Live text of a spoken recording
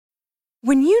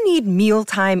When you need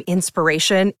mealtime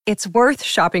inspiration, it's worth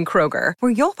shopping Kroger,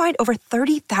 where you'll find over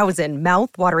 30,000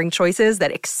 mouth-watering choices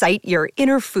that excite your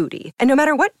inner foodie. And no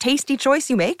matter what tasty choice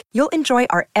you make, you'll enjoy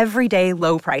our everyday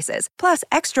low prices, plus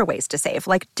extra ways to save,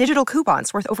 like digital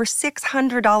coupons worth over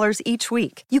 $600 each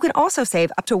week. You can also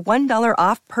save up to $1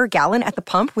 off per gallon at the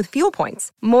pump with fuel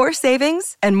points. More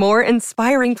savings and more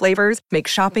inspiring flavors make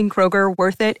shopping Kroger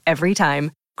worth it every time.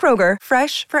 Kroger,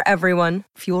 fresh for everyone.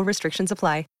 Fuel restrictions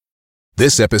apply.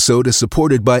 This episode is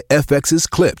supported by FX's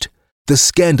Clipped, the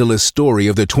scandalous story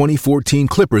of the 2014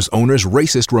 Clippers owner's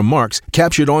racist remarks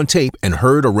captured on tape and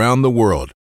heard around the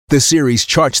world. The series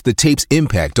charts the tape's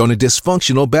impact on a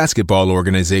dysfunctional basketball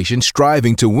organization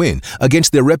striving to win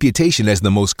against their reputation as the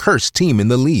most cursed team in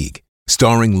the league.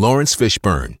 Starring Lawrence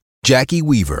Fishburne, Jackie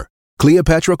Weaver,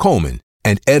 Cleopatra Coleman,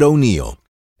 and Ed O'Neill.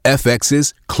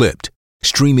 FX's Clipped,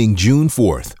 streaming June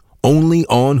 4th, only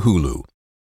on Hulu.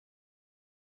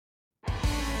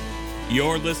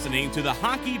 You're listening to the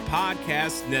Hockey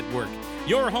Podcast Network,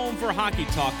 your home for hockey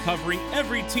talk covering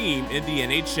every team in the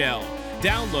NHL.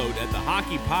 Download at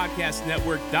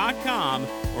thehockeypodcastnetwork.com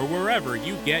or wherever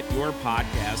you get your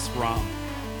podcasts from.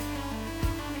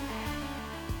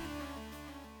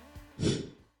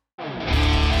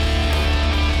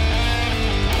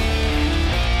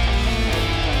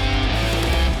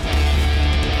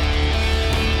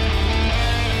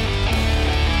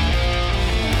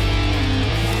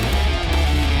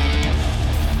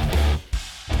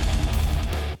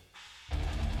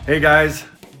 Hey guys,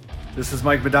 this is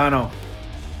Mike Modano,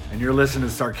 and you're listening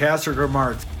to Sarcastic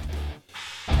Remarks.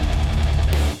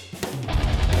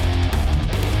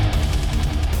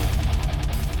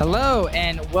 Hello,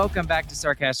 and welcome back to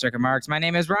Sarcastic Remarks. My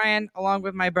name is Ryan, along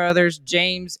with my brothers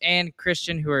James and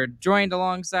Christian, who are joined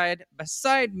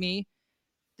beside me.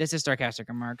 This is Sarcastic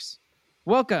Remarks.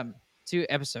 Welcome to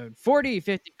episode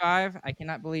 55. I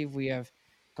cannot believe we have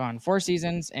gone 4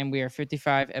 seasons, and we are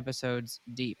 55 episodes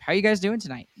deep. How you guys doing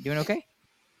tonight? Doing okay?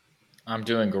 I'm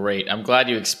doing great. I'm glad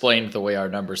you explained the way our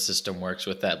number system works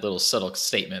with that little subtle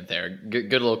statement there.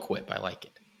 Good little quip. I like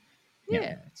it.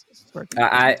 Yeah. It's working.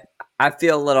 I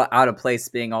feel a little out of place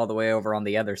being all the way over on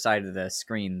the other side of the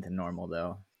screen than normal,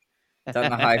 though.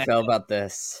 Don't know how I feel about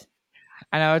this.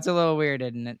 I know, it's a little weird,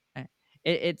 isn't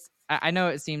it? I know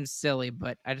it seems silly,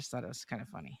 but I just thought it was kind of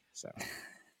funny. So,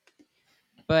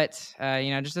 but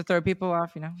just to throw people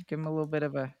off, give them a little bit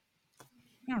of a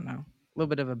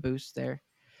boost there.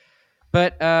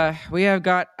 But we have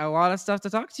got a lot of stuff to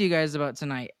talk to you guys about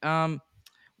tonight.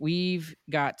 We've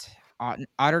got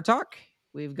Otter Talk,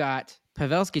 we've got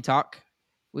Pavelski Talk,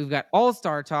 we've got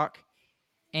All-Star Talk,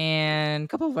 and a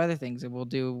couple of other things that we'll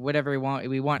do whatever we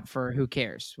want for Who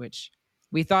Cares, which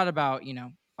we thought about,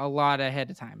 a lot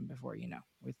ahead of time before,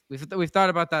 we've thought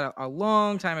about that a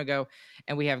long time ago,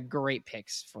 and we have great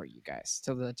picks for you guys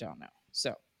to let y'all know.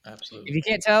 So, absolutely. If you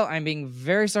can't tell, I'm being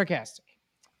very sarcastic.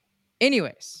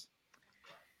 Anyways,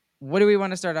 what do we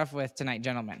want to start off with tonight,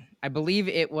 gentlemen? I believe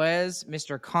it was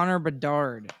Mr. Connor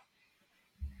Bedard.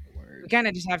 We kind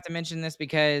of just have to mention this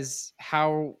because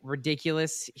how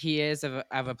ridiculous he is of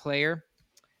a player.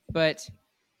 But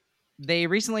they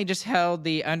recently just held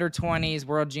the Under-20s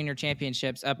World Junior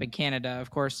Championships up in Canada.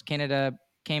 Of course, Canada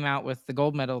came out with the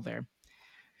gold medal there.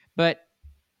 But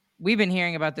we've been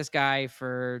hearing about this guy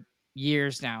for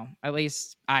years now. At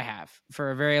least I have, for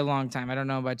a very long time. I don't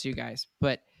know about you guys,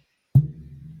 but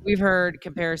we've heard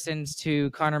comparisons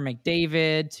to Connor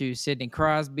McDavid, to Sidney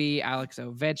Crosby, Alex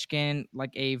Ovechkin,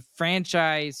 like a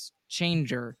franchise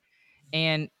changer.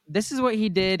 And this is what he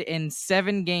did in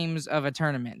 7 games of a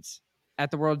tournament at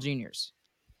the World Juniors.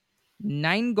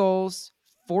 9 goals,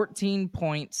 14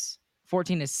 points,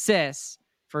 14 assists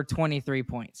for 23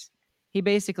 points. He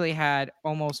basically had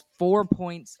almost 4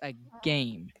 points a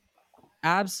game.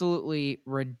 Absolutely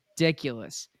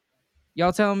ridiculous.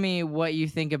 Y'all tell me what you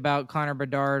think about Connor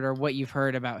Bedard or what you've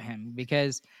heard about him,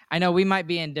 because I know we might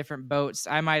be in different boats.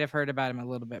 I might have heard about him a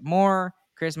little bit more.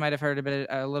 Chris might have heard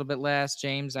a little bit less.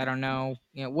 James, I don't know.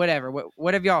 Whatever.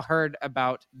 What have y'all heard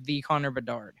about the Connor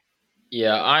Bedard?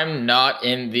 Yeah, I'm not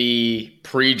in the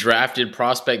pre-drafted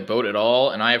prospect boat at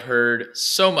all, and I've heard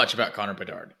so much about Connor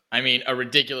Bedard. I mean, a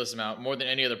ridiculous amount, more than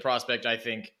any other prospect, I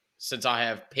think, since I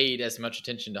have paid as much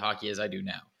attention to hockey as I do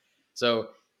now. So,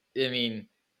 I mean,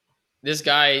 this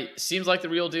guy seems like the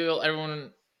real deal.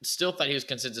 Everyone still thought he was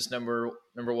consensus number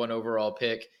 1 overall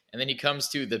pick. And then he comes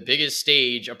to the biggest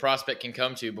stage a prospect can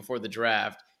come to before the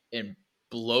draft and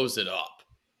blows it up.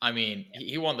 I mean,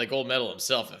 he won the gold medal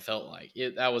himself, it felt like.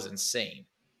 That was insane.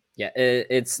 Yeah,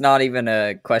 it's not even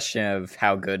a question of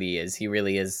how good he is. He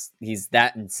really is. He's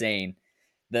that insane.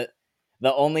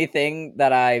 The only thing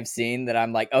that I've seen that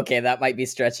I'm like, okay, that might be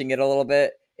stretching it a little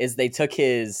bit is they took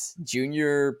his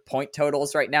junior point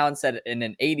totals right now and said in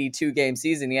an 82 game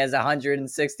season, he has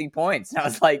 160 points. And I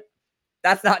was like,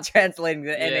 that's not translating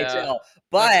to the Yeah, NHL. that's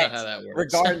But not how that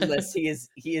works. regardless, he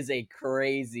is a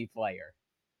crazy player.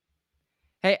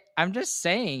 Hey, I'm just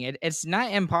saying it's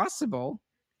not impossible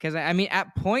because I mean,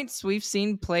 at points we've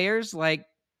seen players like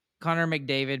Connor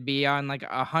McDavid be on like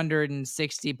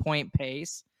 160 point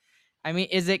pace. I mean,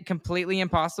 is it completely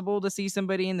impossible to see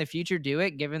somebody in the future do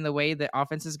it given the way the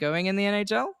offense is going in the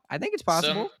NHL? I think it's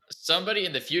possible. Somebody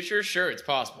in the future, sure, it's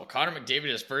possible. Connor McDavid,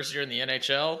 his first year in the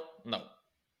NHL, no.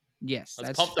 Yes,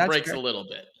 Let's pump the brakes a little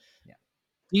bit. Yeah.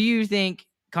 Do you think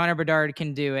Connor Bedard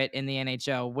can do it in the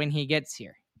NHL when he gets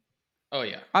here? Oh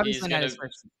yeah, Obviously not his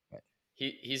first. But.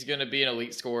 He's gonna be an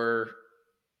elite scorer.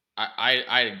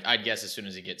 I'd guess as soon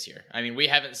as he gets here. I mean, we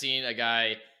haven't seen a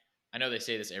guy. I know they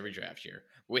say this every draft year.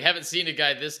 We haven't seen a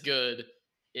guy this good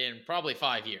in probably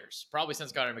 5 years. Probably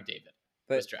since Connor McDavid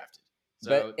was drafted.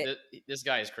 So this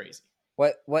guy is crazy.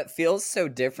 What feels so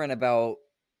different about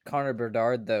Connor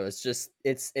Bedard though is just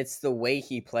it's the way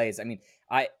he plays. I mean,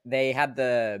 they had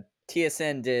the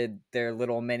TSN did their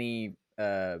little mini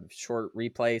short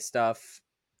replay stuff.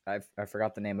 I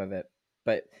forgot the name of it.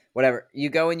 But whatever,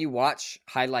 you go and you watch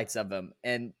highlights of him,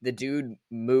 and the dude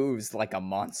moves like a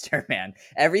monster, man.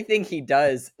 Everything he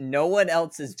does, no one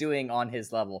else is doing on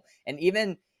his level. And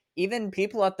even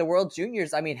people at the World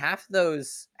Juniors, I mean, half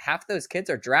those kids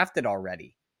are drafted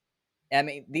already. I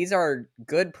mean, these are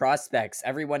good prospects.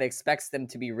 Everyone expects them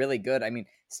to be really good. I mean,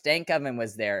 Stankoven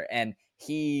was there, and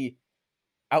he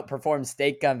outperformed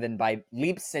Stankoven by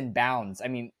leaps and bounds. I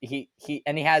mean, he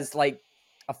has like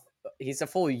he's a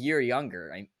full year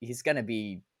younger. He's gonna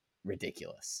be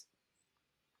ridiculous.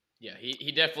 Yeah,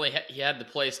 he definitely he had the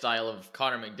play style of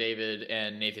Connor McDavid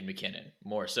and Nathan McKinnon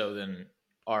more so than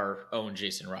our own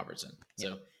Jason Robertson.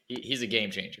 So he's a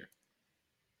game changer.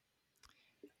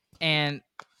 And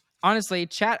honestly,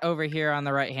 chat over here on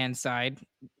the right hand side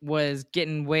was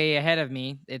getting way ahead of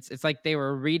me. It's like they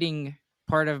were reading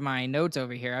part of my notes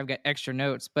over here. I've got extra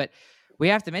notes, but we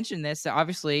have to mention this.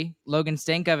 Obviously, Logan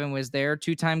Stankoven was there,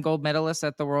 2-time gold medalist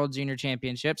at the World Junior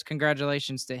Championships.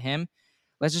 Congratulations to him.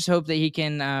 Let's just hope that he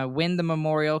can win the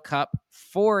Memorial Cup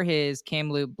for his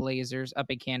Kamloops Blazers up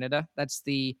in Canada. That's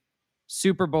the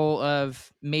Super Bowl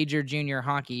of major junior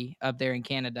hockey up there in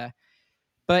Canada.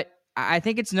 But I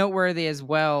think it's noteworthy as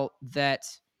well that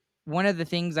one of the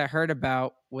things I heard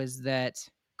about was that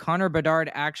Connor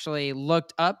Bedard actually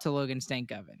looked up to Logan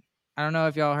Stankoven. I don't know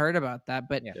if y'all heard about that,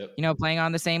 but playing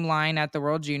on the same line at the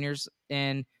World Juniors,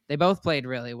 and they both played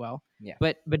really well. Yeah.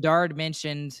 But Bedard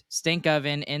mentioned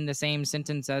Stankoven in the same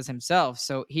sentence as himself,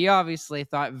 so he obviously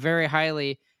thought very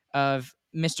highly of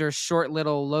Mr. Short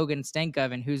Little Logan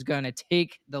Stankoven, who's going to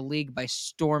take the league by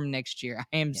storm next year.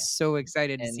 I am so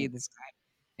excited to see this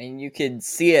guy. And you could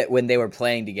see it when they were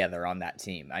playing together on that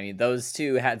team. I mean, those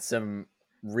two had some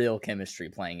real chemistry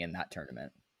playing in that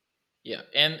tournament. Yeah,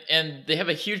 and they have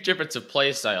a huge difference of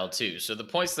play style too. So the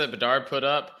points that Bedard put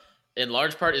up in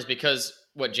large part is because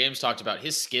what James talked about,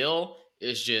 his skill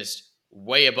is just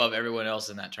way above everyone else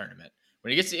in that tournament. When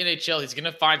he gets to NHL, he's going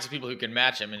to find some people who can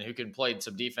match him and who can play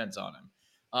some defense on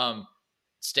him.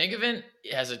 Stankoven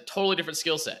has a totally different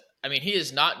skill set. I mean, he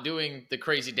is not doing the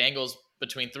crazy dangles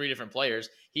between 3 different players.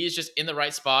 He is just in the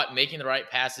right spot, making the right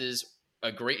passes,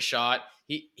 a great shot.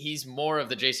 He's more of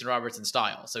the Jason Robertson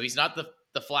style. So he's not the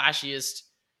flashiest,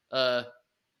 I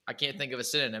can't think of a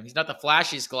synonym. He's not the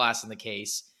flashiest glass in the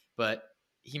case, but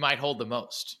he might hold the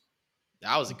most.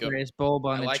 That was a good brightest bulb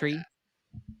on the like tree. That.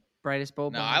 Brightest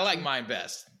bulb. No, on I the like tree. mine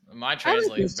best. Mine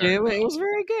translates very well. It was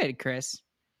very good, Chris.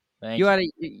 Thank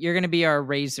you. You're going to be our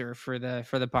razor for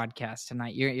the podcast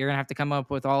tonight. You're going to have to come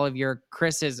up with all of your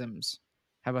Chrisisms.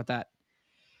 How about that?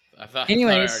 I thought I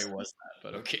already was that,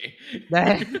 but okay.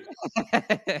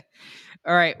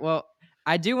 All right. Well,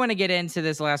 I do want to get into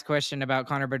this last question about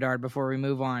Connor Bedard before we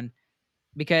move on,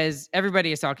 because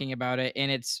everybody is talking about it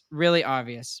and it's really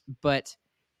obvious. But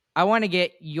I want to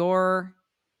get your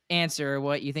answer,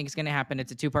 what you think is going to happen.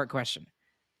 It's a 2-part question.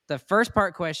 The first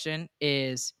part question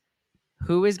is,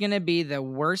 who is going to be the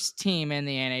worst team in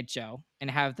the NHL and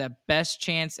have the best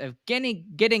chance of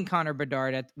getting Connor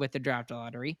Bedard with the draft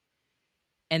lottery?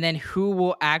 And then who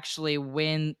will actually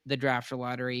win the draft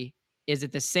lottery? Is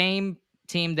it the same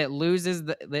team that loses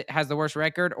that has the worst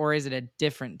record, or is it a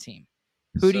different team?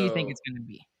 Who do you think it's going to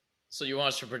be? So you want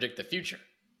us to predict the future?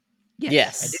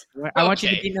 Yes. I want you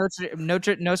to be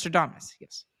Nostradamus.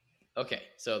 Yes. Okay,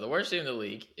 so the worst team in the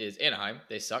league is Anaheim.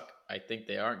 They suck. I think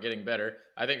they aren't getting better.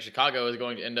 I think Chicago is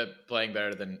going to end up playing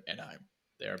better than Anaheim.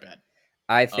 They are bad.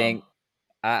 I think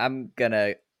I'm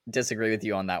gonna disagree with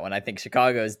you on that one. I think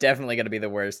Chicago is definitely gonna be the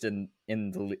worst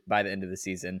by the end of the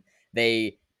season.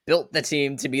 They built the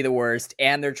team to be the worst,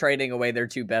 and they're trading away their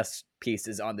two best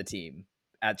pieces on the team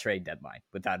at trade deadline,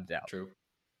 without a doubt. True.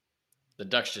 The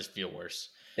Ducks just feel worse.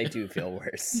 They do feel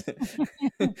worse.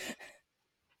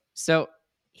 So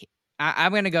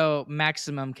I'm going to go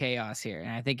maximum chaos here,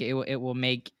 and I think it will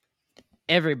make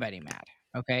everybody mad.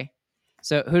 Okay.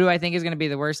 So who do I think is going to be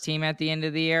the worst team at the end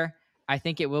of the year? I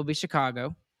think it will be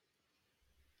Chicago.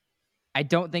 I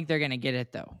don't think they're going to get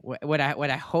it though. What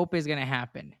I hope is going to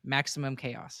happen, maximum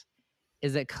chaos,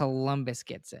 is that Columbus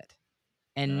gets it.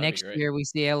 And next year we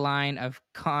see a line of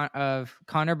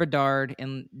Connor Bedard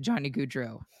and Johnny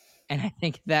Gaudreau. And I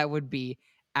think that would be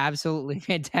absolutely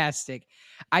fantastic.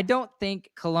 I don't think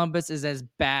Columbus is as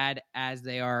bad as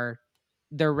their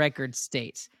record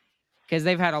states, because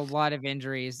they've had a lot of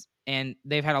injuries and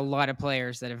they've had a lot of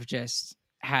players that have just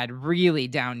had really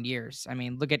down years. I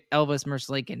mean, look at Elvis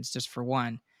Merzlikins just for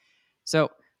one. So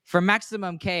for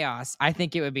maximum chaos, I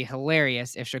think it would be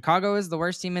hilarious if Chicago is the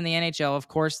worst team in the NHL. Of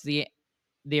course, the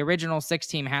original 6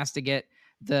 team has to get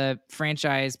the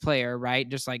franchise player, right?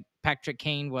 Just like Patrick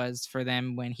Kane was for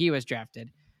them when he was drafted.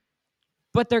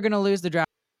 But they're going to lose the draft.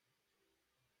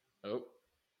 Oh.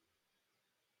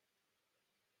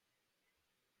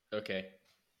 Okay.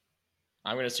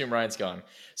 I'm going to assume Ryan's gone.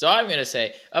 So I'm going to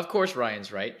say, of course,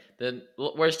 Ryan's right. The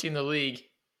worst team in the league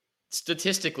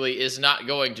statistically is not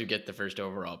going to get the first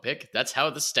overall pick. That's how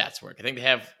the stats work. I think they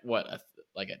have,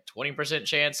 like a 20%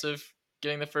 chance of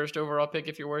getting the first overall pick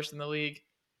if you're worse in the league.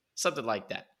 Something like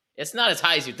that. It's not as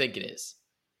high as you think it is.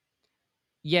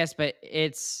 Yes, but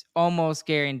it's almost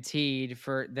guaranteed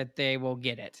for that they will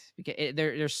get it. Because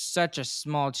there's such a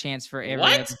small chance for every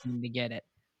other team to get it.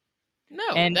 No,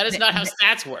 and that is not how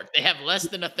stats work. They have less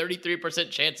than a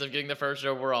 33% chance of getting the first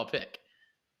overall pick.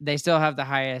 They still have the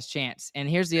highest chance. And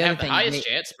here's the other thing. They have the highest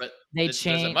chance, but there's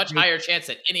a much higher chance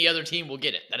that any other team will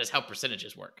get it. That is how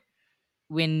percentages work.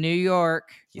 When New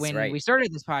York, we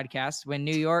started this podcast, when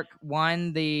New York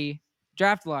won the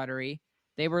draft lottery,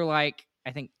 they were like,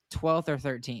 I think 12th or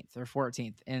 13th or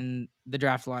 14th in the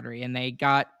draft lottery. And they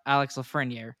got Alex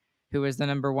Lafreniere, who was the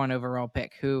number 1 overall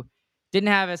pick, who didn't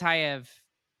have as high of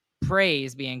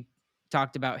praise being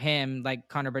talked about him like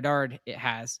Connor Bedard it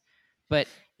has, but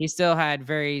he still had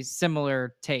very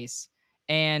similar tastes.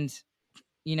 And,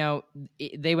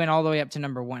 they went all the way up to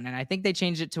number 1. And I think they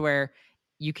changed it to where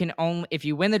you can only, if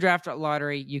you win the draft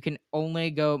lottery, you can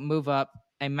only move up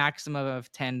a maximum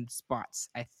of 10 spots,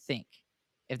 I think,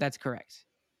 if that's correct.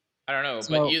 I don't know,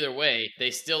 but either way,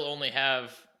 they still only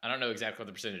have, I don't know exactly what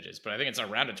the percentage is, but I think it's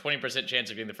around a 20% chance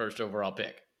of getting the first overall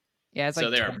pick. Yeah, it's so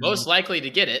like they are most likely to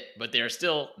get it, but they are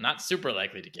still not super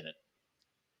likely to get it.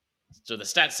 So the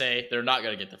stats say they're not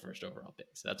going to get the first overall pick.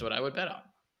 So that's what I would bet on.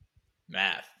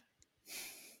 Math.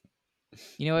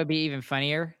 You know what would be even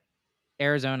funnier?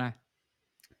 Arizona,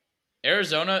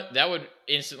 that would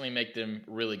instantly make them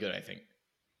really good, I think.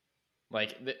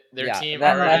 Like their team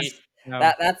already.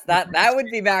 That would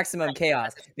be maximum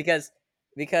chaos because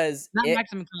not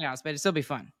maximum chaos, but it'd still be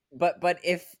fun. But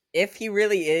if he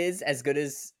really is as good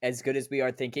as we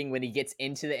are thinking when he gets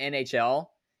into the NHL,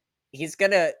 he's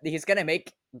gonna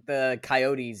make the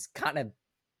Coyotes kind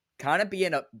of be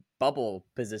in a bubble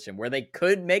position where they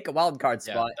could make a wild card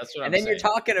spot. That's what and then you're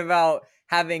talking about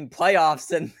having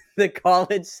playoffs in the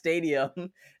College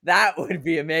Stadium. That would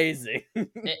be amazing.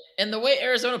 And the way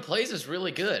Arizona plays is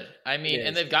really good. I mean,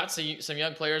 and they've got some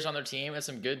young players on their team and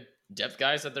some good depth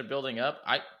guys that they're building up.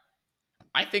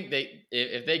 I think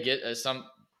if they get some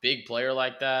big player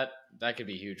like that, that could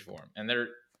be huge for them. And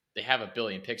they have 1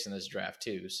 billion picks in this draft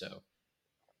too, so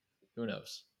who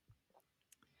knows?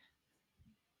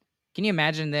 Can you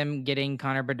imagine them getting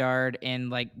Connor Bedard and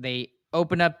like they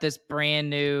open up this brand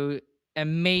new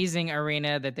amazing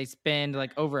arena that they spend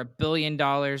like over $1 billion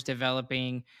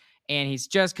developing, and he's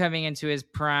just coming into his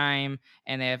prime,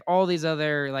 and they have all these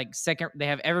other they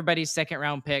have everybody's second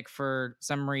round pick for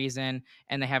some reason,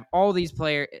 and they have all these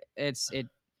players.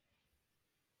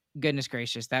 Goodness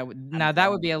gracious, that would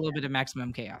be a little bit of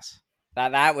maximum chaos.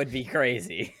 That would be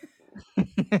crazy.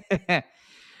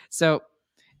 So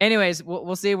anyways,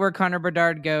 we'll see where Connor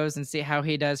Bedard goes and see how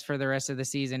he does for the rest of the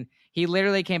season. He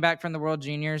literally came back from the World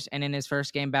Juniors, and in his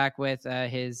first game back with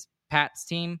his Pats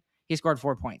team, he scored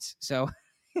 4 points. So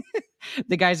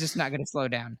the guy's just not going to slow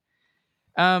down.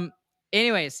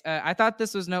 Anyways, I thought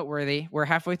this was noteworthy. We're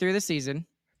halfway through the season,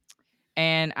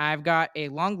 and I've got a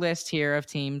long list here of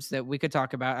teams that we could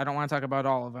talk about. I don't want to talk about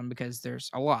all of them because there's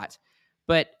a lot.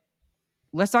 But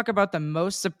let's talk about the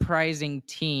most surprising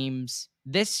teams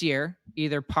this year,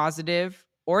 either positive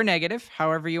or negative,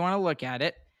 however you want to look at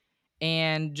it,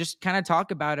 and just kind of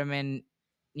talk about them and,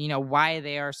 why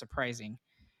they are surprising.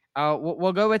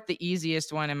 We'll go with the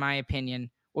easiest one, in my opinion.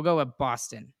 We'll go with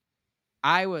Boston.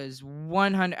 I was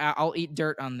 100. I'll eat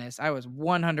dirt on this. I was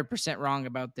 100% wrong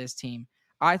about this team.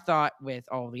 I thought with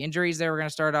all the injuries they were going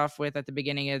to start off with at the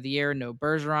beginning of the year, no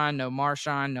Bergeron, no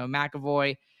Marchand, no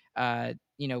McAvoy.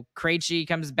 Krejci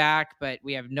comes back, but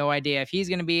we have no idea if he's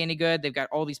going to be any good. They've got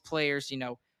all these players,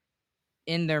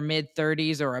 in their mid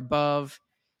 30s or above.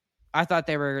 I thought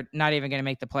they were not even going to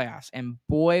make the playoffs. And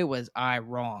boy, was I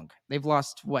wrong. They've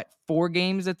lost, 4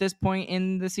 games at this point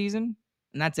in the season?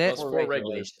 And that's it? Well, For four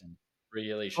regulation.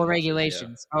 regulations. For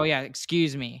regulations. Yeah. Oh, yeah.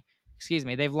 Excuse me.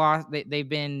 They've lost. They've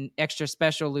been extra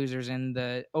special losers in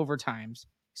the overtimes.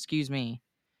 Excuse me.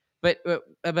 But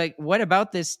what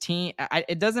about this team?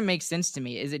 It doesn't make sense to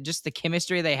me. Is it just the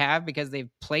chemistry they have because they've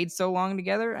played so long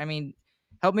together? I mean,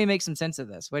 help me make some sense of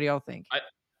this. What do y'all think?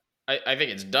 I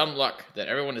think it's dumb luck that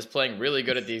everyone is playing really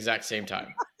good at the exact same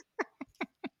time.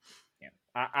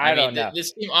 I don't know.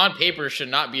 This team on paper should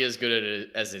not be as good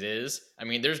as it is. I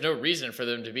mean, there's no reason for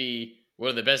them to be one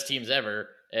of the best teams ever,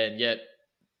 and yet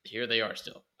here they are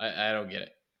still. I don't get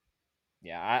it.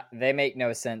 Yeah, they make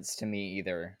no sense to me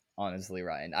either, honestly,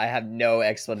 Ryan. I have no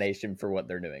explanation for what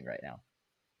they're doing right now.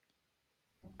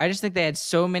 I just think they had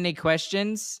so many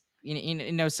questions,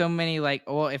 so many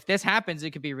if this happens,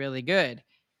 it could be really good.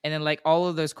 And then all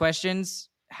of those questions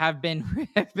have been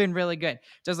really good.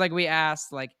 Just like we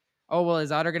asked,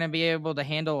 is Otter going to be able to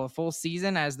handle a full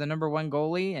season as the number 1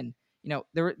 goalie? And,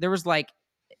 there was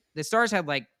the Stars had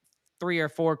 3 or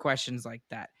 4 questions like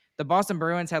that. The Boston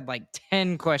Bruins had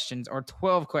 10 questions or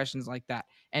 12 questions like that.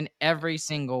 And every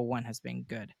single one has been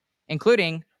good,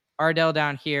 including Ardell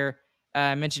down here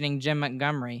mentioning Jim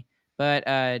Montgomery.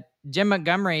 But Jim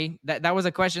Montgomery, that was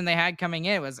a question they had coming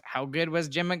in, was how good was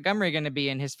Jim Montgomery going to be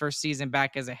in his first season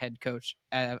back as a head coach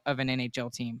of an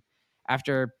NHL team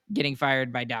after getting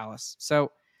fired by Dallas?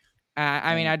 So,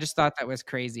 I just thought that was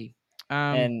crazy.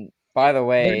 And by the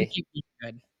way,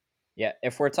 good. Yeah,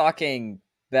 if we're talking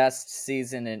best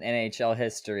season in NHL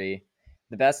history,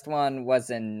 the best one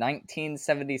was in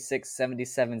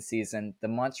 1976-77 season, the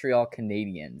Montreal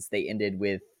Canadiens. They ended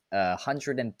with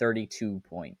 132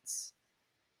 points,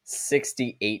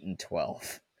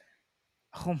 68-12.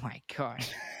 Oh my god!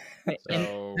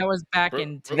 So that was back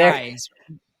in ties.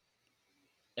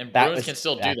 And Bruins can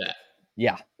still do that.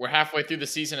 Yeah, we're halfway through the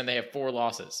season and they have 4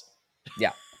 losses.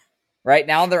 Yeah, right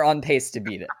now they're on pace to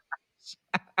beat it.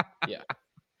 Yeah,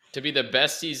 to be the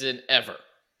best season ever.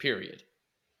 Period.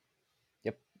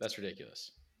 Yep, that's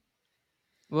ridiculous.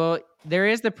 Well, there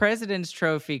is the President's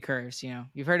Trophy curse.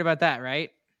 You've heard about that, right?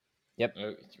 Yep.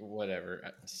 Whatever.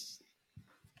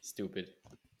 Stupid.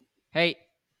 Hey,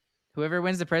 whoever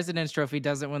wins the President's Trophy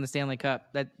doesn't win the Stanley Cup.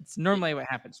 That's normally what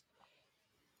happens.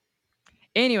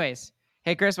 Anyways,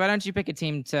 hey Chris, why don't you pick a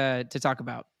team to talk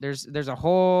about? There's a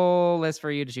whole list for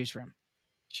you to choose from.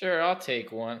 Sure, I'll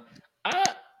take one.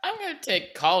 I'm going to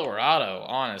take Colorado,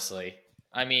 honestly.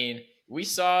 I mean, we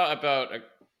saw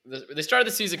they started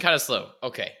the season kind of slow.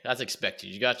 Okay, that's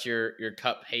expected. You got your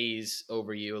cup haze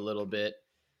over you a little bit.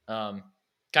 Kind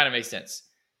of makes sense.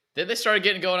 Then they started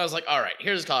getting going. I was like, all right,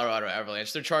 here's Colorado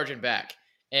Avalanche. They're charging back.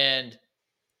 And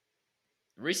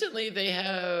recently they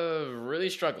have really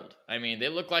struggled. I mean, they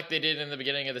look like they did in the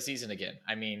beginning of the season again.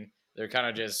 I mean, they're kind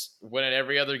of just winning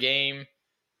every other game,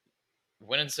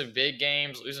 winning some big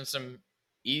games, losing some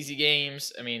easy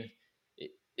games. I mean,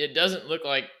 it doesn't look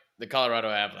like the Colorado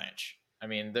Avalanche. I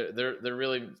mean, they're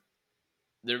really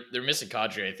they're missing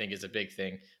Kadri, I think, is a big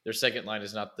thing. Their second line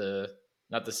is not the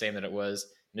same that it was.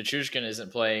 Nichushkin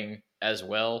isn't playing as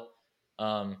well.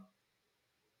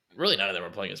 Really, none of them are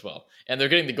playing as well, and they're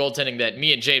getting the goaltending that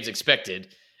me and James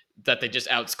expected, that they just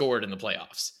outscored in the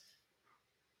playoffs.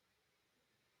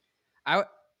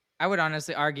 I would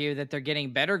honestly argue that they're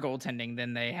getting better goaltending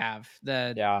than they have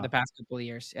the past couple of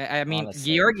years. I mean,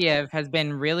 honestly, Georgiev has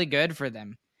been really good for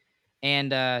them.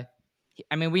 And, I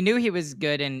mean, we knew he was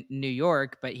good in New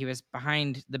York, but he was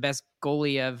behind the best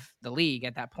goalie of the league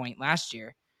at that point last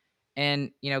year.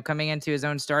 And, coming into his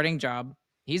own starting job,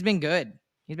 he's been good.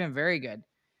 He's been very good.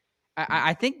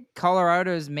 I think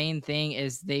Colorado's main thing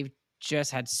is they've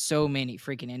just had so many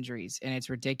freaking injuries, and it's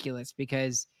ridiculous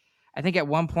because I think at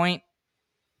one point,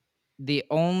 the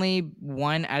only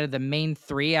one out of the main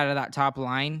 3 out of that top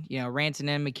line,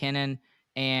 Rantanen, McKinnon,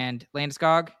 and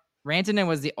Landeskog, Rantanen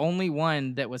was the only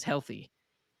one that was healthy.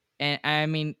 And I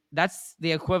mean, that's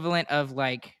the equivalent of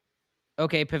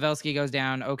okay, Pavelski goes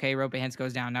down. Okay, Roope Hintz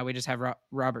goes down. Now we just have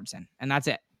Robertson, and that's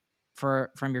it.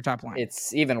 from your top line.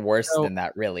 It's even worse than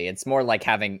that, really. It's more like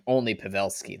having only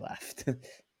Pavelski left.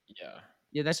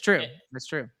 Yeah, that's true. That's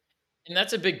true. And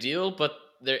that's a big deal, but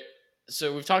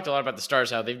so we've talked a lot about the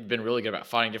Stars, how they've been really good about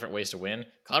finding different ways to win.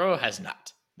 Colorado has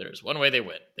not. There's one way they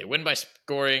win. They win by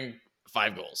scoring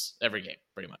 5 goals every game,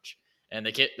 pretty much. And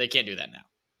they can't do that now.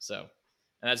 So,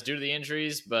 and that's due to the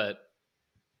injuries, but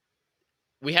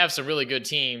we have some really good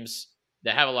teams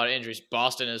that have a lot of injuries.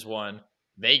 Boston is one.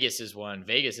 Vegas is one.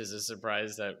 Vegas is a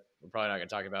surprise that we're probably not going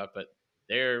to talk about, but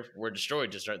were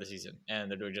destroyed to start the season, and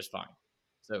they're doing just fine.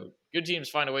 So good teams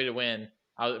find a way to win.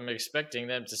 I'm expecting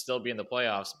them to still be in the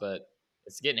playoffs, but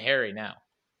it's getting hairy now.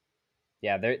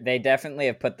 Yeah, they definitely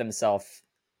have put themselves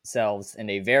in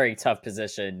a very tough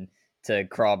position to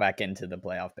crawl back into the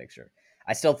playoff picture.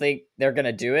 I still think they're going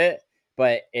to do it,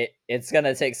 but it's going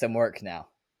to take some work now.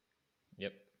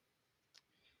 Yep.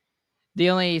 The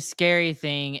only scary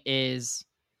thing is,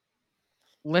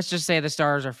 let's just say the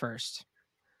Stars are first.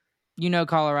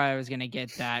 Colorado is going to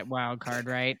get that wild card,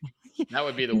 right? That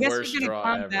would be the worst draw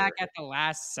come ever. Back at the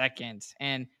last second,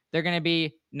 and they're going to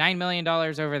be $9 million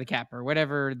over the cap or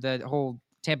whatever the whole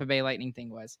Tampa Bay Lightning thing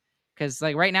was. Because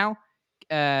right now,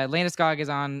 Landeskog is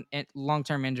on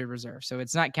long-term injured reserve, so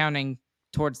it's not counting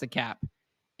towards the cap,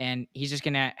 and he's just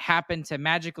going to happen to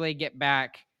magically get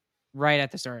back right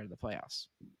at the start of the playoffs.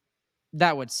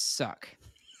 That would suck.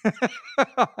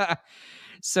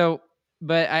 So,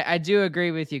 but I do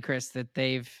agree with you, Chris, that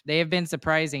they have been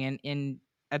surprising, and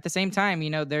at the same time,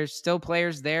 there's still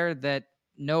players there that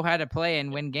know how to play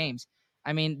and win games.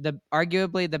 I mean,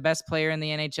 arguably the best player in the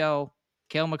NHL,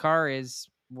 Cale Makar, is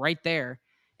right there,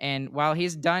 and while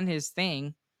he's done his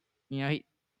thing,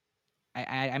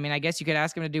 I guess you could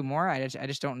ask him to do more. I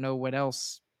just don't know what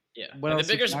else. Yeah, and the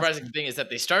bigger surprising thing is that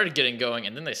they started getting going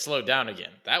and then they slowed down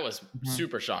again. That was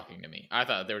super shocking to me. I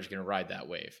thought they were just going to ride that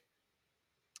wave.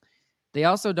 They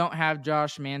also don't have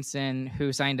Josh Manson,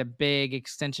 who signed a big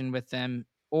extension with them,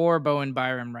 or Bowen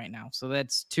Byram right now. So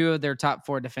that's 2 of their top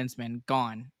 4 defensemen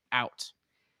gone, out.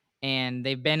 And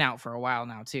they've been out for a while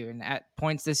now, too. And at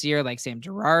points this year, like Sam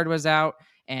Girard was out,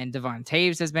 and Devon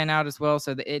Taves has been out as well.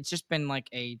 So it's just been like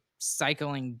a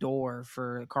cycling door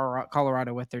for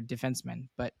Colorado with their defensemen.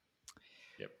 But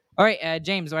all right,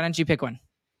 James, why don't you pick one?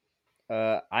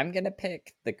 I'm going to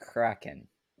pick the Kraken.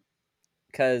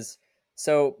 Because,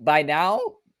 so by now,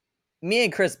 me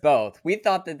and Chris both, we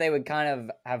thought that they would kind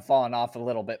of have fallen off a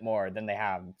little bit more than they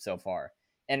have so far.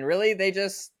 And really,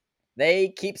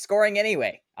 they keep scoring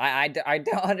anyway. I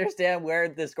don't understand where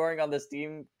the scoring on this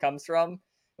team comes from,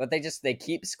 but they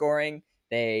keep scoring.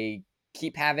 They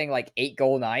keep having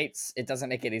 8-goal nights. It doesn't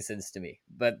make any sense to me.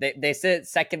 But they sit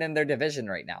second in their division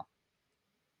right now.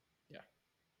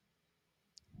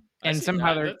 And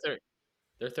somehow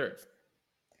they're third.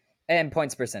 And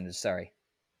points percentage, sorry.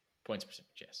 Points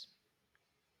percentage, yes.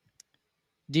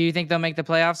 Do you think they'll make the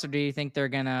playoffs, or do you think they're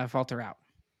going to falter out?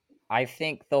 I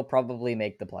think they'll probably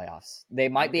make the playoffs. They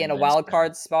might be in a wild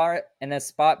card spot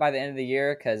by the end of the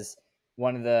year, because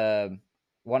one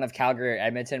of Calgary or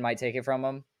Edmonton might take it from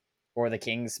them, or the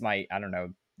Kings might. I don't know.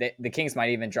 The Kings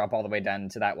might even drop all the way down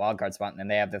to that wild card spot, and then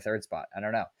they have the third spot. I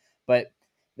don't know, but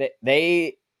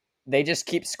they just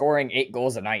keep scoring 8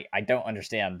 goals a night. I don't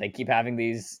understand. They keep having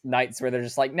these nights where they're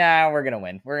just like, nah, we're gonna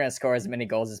win. We're gonna score as many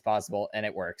goals as possible, and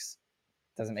it works.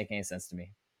 Doesn't make any sense to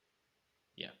me.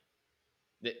 Yeah.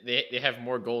 They have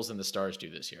more goals than the Stars do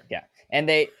this year. Yeah, and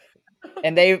they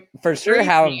for sure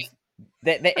have.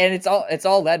 And it's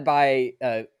all led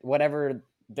by whatever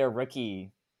their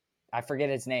rookie, I forget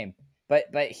his name, but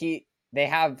they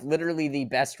have literally the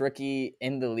best rookie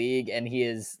in the league, and he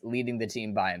is leading the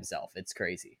team by himself. It's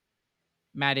crazy.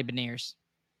 Matty Beniers.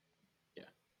 Yeah,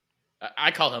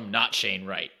 I call him not Shane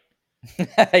Wright.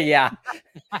 Yeah.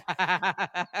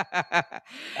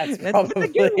 That's probably a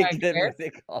good one,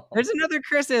 There's another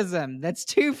criticism. That's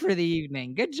 2 for the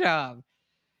evening. Good job.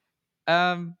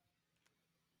 I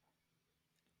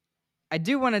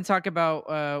do want to talk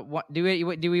about what do we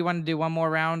want to do one more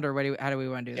round, or how do we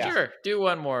want to do this? Sure, do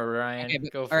one more, Ryan. Okay,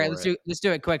 go for it. Let's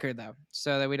do it quicker though,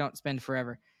 so that we don't spend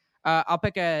forever. I'll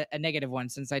pick a negative one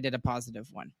since I did a positive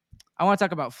one. I want to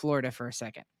talk about Florida for a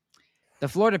second. The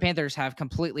Florida Panthers have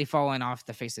completely fallen off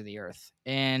the face of the earth,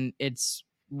 and it's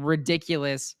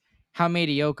ridiculous how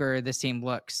mediocre this team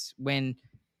looks when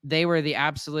they were the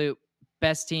absolute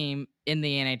best team in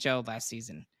the NHL last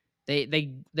season.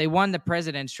 They won the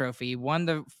President's Trophy, won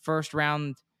the first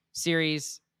round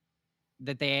series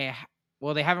that they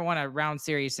haven't won a round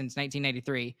series since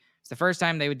 1993. It's the first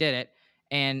time they did it,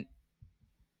 and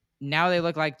now they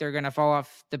look like they're going to fall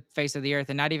off the face of the earth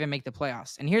and not even make the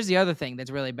playoffs. And here's the other thing that's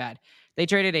really bad. They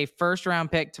traded a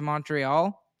first-round pick to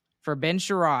Montreal for Ben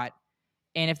Sherratt,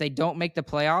 and if they don't make the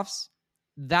playoffs,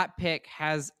 that pick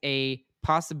has a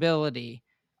possibility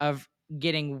of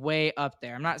getting way up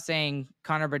there. I'm not saying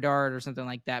Connor Bedard or something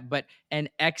like that, but an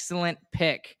excellent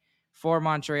pick for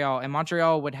Montreal. And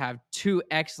Montreal would have 2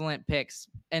 excellent picks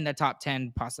in the top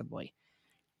 10 possibly.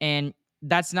 And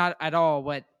that's not at all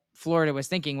what Florida was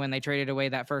thinking when they traded away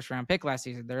that first round pick last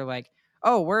season. They're like,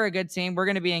 oh, we're a good team. We're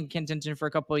going to be in contention for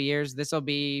a couple of years. This will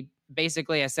be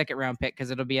basically a second round pick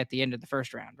because it'll be at the end of the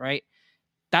first round, right?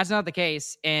 That's not the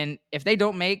case. And if they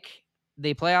don't make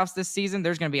the playoffs this season,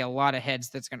 there's going to be a lot of heads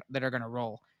that are going to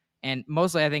roll. And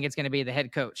mostly I think it's going to be the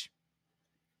head coach.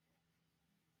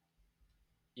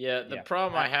 Yeah, the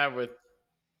problem I have with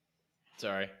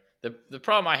the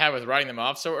problem I have with writing them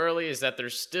off so early is that they're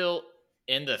still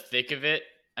in the thick of it.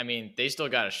 I mean, they still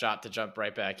got a shot to jump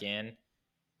right back in.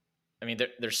 I mean,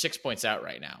 they're 6 points out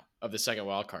right now of the second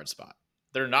wild card spot.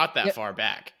 They're not that far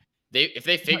back. If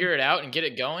they figure it out and get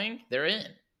it going, they're in.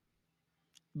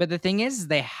 But the thing is,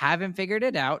 they haven't figured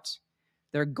it out.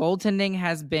 Their goaltending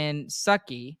has been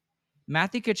sucky.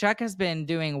 Matthew Tkachuk has been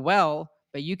doing well,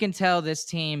 but you can tell this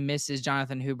team misses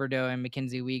Jonathan Huberdeau and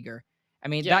Mackenzie Weegar. I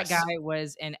mean, that guy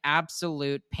was an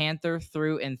absolute Panther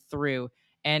through and through.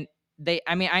 And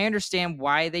I understand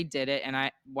why they did it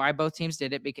and why both teams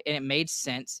did it, and it made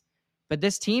sense. But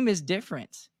this team is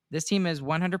different. This team is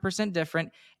 100%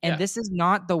 different, and this is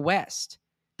not the West.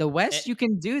 The West, you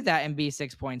can do that and be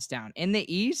 6 points down. In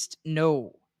the East,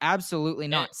 no, absolutely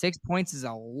not. 6 points is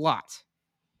a lot.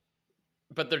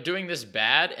 But they're doing this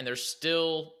bad, and they're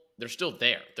still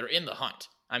there. They're in the hunt.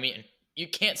 I mean, you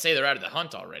can't say they're out of the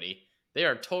hunt already. They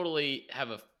are totally have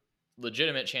a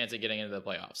legitimate chance at getting into the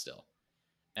playoffs still.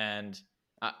 And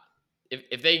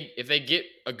if they get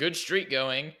a good streak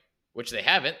going, which they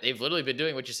haven't, they've literally been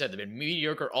doing what you said. They've been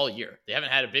mediocre all year. They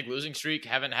haven't had a big losing streak,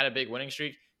 haven't had a big winning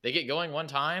streak. They get going one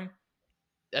time,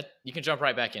 that you can jump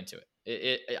right back into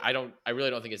it. I really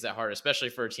don't think it's that hard, especially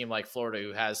for a team like Florida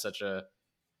who has such a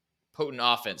potent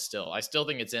offense still. I still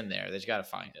think it's in there. They just got to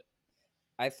find it.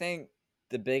 I think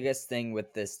the biggest thing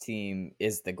with this team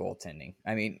is the goaltending.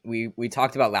 I mean, we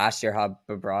talked about last year how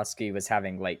Bobrovsky was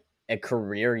having like a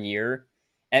career year,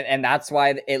 and that's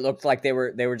why it looked like they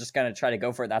were just going to try to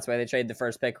go for it. That's why they traded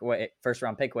the first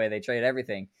round pick away. They traded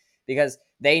everything because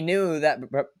they knew that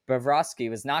Bobrovsky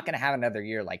was not going to have another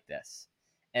year like this.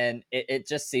 And it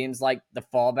just seems like the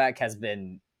fallback has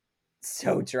been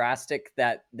so drastic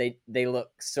that they look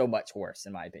so much worse,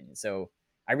 in my opinion. So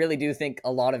I really do think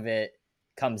a lot of it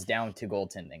comes down to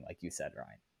goaltending, like you said,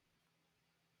 Ryan.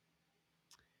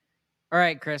 All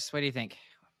right, Chris, what do you think?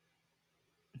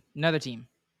 Another team.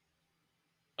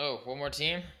 Oh, one more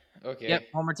team? Okay. Yep,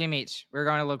 one more team each. We're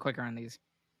going a little quicker on these.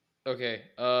 Okay.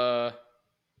 I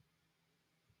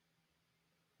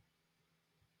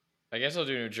guess I'll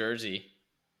do New Jersey.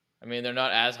 I mean, they're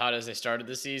not as hot as they started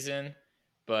the season,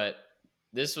 but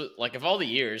this was like of all the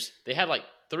years, they had like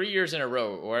 3 years in a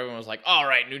row where everyone was like, all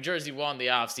right, New Jersey won the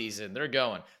offseason. They're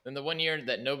going. Then the one year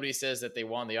that nobody says that they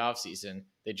won the offseason,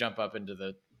 they jump up into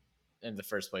the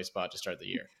first place spot to start the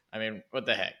year. I mean, what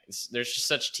the heck? There's just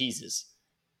such teases.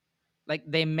 Like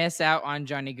they miss out on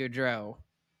Johnny Gaudreau.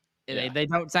 Yeah. They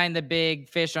don't sign the big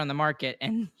fish on the market,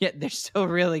 and yet they're still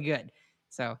really good.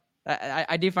 So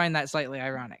I do find that slightly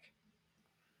ironic.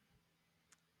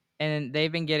 And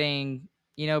they've been getting,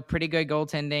 pretty good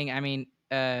goaltending. I mean,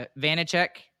 Vanecek,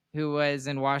 who was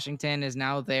in Washington, is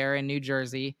now there in New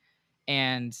Jersey.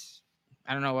 And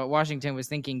I don't know what Washington was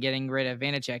thinking getting rid of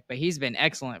Vanecek, but he's been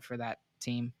excellent for that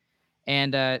team.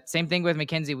 And same thing with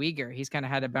Mackenzie Weegar. He's kind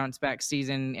of had a bounce back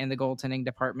season in the goaltending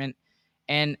department.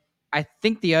 And I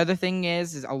think the other thing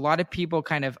is a lot of people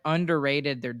kind of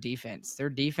underrated their defense. Their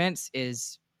defense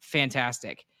is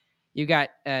fantastic. You got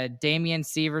Damian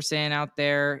Severson out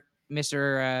there,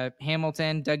 Mr.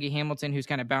 Hamilton, Dougie Hamilton, who's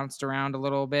kind of bounced around a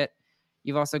little bit.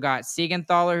 You've also got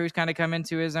Siegenthaler, who's kind of come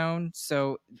into his own.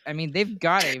 So, I mean, they've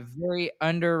got a very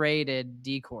underrated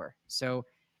decor. So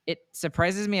it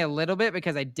surprises me a little bit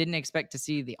because I didn't expect to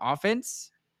see the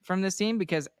offense from this team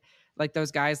because like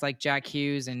those guys like Jack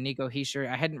Hughes and Nico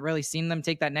Hischier, I hadn't really seen them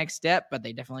take that next step, but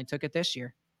they definitely took it this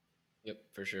year. Yep,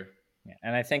 for sure. Yeah,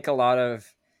 and I think a lot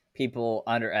of people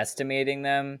underestimating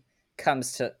them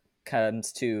comes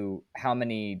to how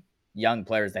many young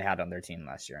players they had on their team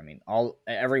last year. I mean,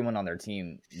 everyone on their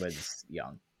team was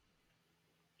young.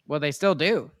 Well, they still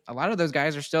do. A lot of those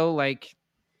guys are still like,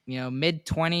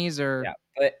 mid-20s or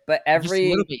but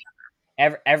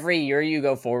every year you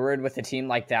go forward with a team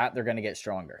like that, they're going to get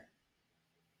stronger.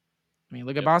 I mean,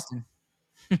 look at Boston.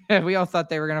 We all thought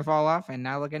they were going to fall off, and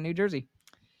now look at New Jersey.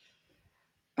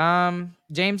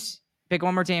 James, pick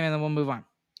one more team, and then we'll move on.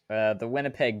 The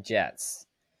Winnipeg Jets.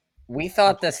 We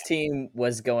thought this team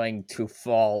was going to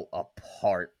fall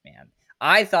apart, man.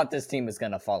 I thought this team was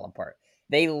going to fall apart.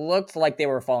 They looked like they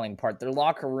were falling apart. Their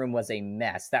locker room was a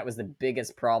mess. That was the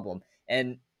biggest problem.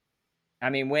 And I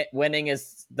mean, winning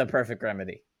is the perfect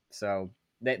remedy. So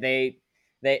they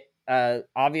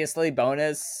obviously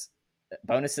Bonus's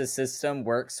system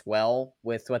works well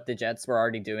with what the Jets were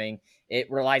already doing.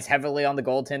 It relies heavily on the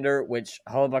goaltender, which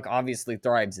Hellebuyck obviously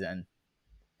thrives in,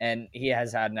 and he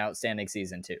has had an outstanding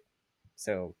season too.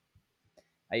 So,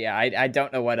 yeah, I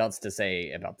don't know what else to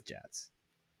say about the Jets.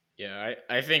 Yeah,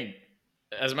 I think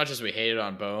as much as we hated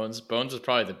on Bones was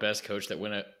probably the best coach that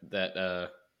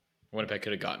Winnipeg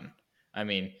could have gotten. I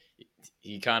mean,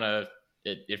 he kind of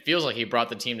it feels like he brought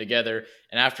the team together,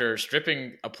 and after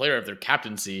stripping a player of their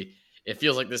captaincy, it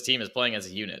feels like this team is playing as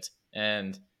a unit,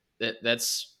 and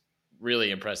that's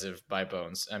really impressive by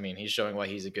Bones. I mean, he's showing why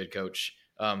he's a good coach.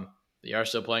 They are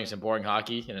still playing some boring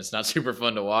hockey, and it's not super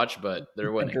fun to watch, but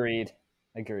they're winning.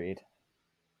 Agreed.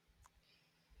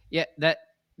 Yeah,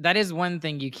 that is one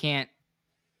thing you can't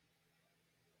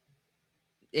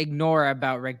ignore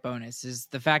about Rick Bowness is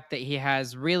the fact that he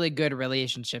has really good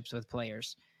relationships with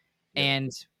players. Yep.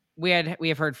 And we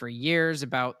have heard for years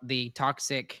about the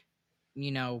toxic,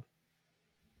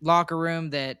 locker room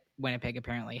that Winnipeg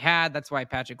apparently had. That's why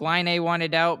Patrick Laine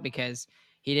wanted out, because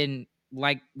he didn't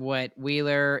like what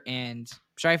Wheeler and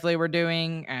Scheifele were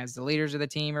doing as the leaders of the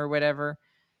team or whatever.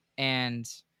 And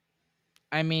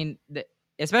I mean,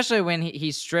 especially when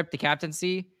he stripped the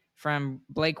captaincy from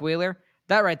Blake Wheeler,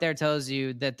 that right there tells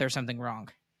you that there's something wrong.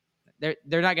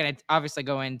 They're not going to obviously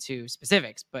go into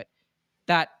specifics, but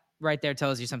that right there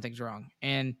tells you something's wrong.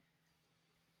 And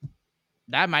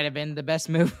that might have been the best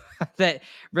move that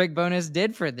Rick Bowness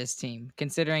did for this team,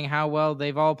 considering how well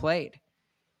they've all played.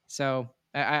 So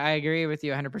I agree with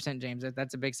you 100%, James.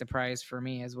 That's a big surprise for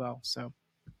me as well. So,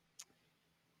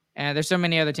 and there's so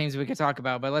many other teams we could talk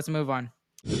about, but let's move on.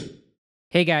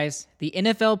 Hey guys, the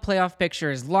NFL playoff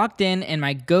picture is locked in, and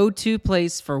my go-to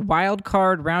place for wild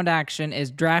card round action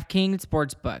is DraftKings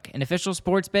Sportsbook, an official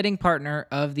sports betting partner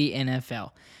of the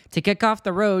NFL. To kick off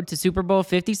the road to Super Bowl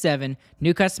 57,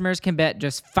 new customers can bet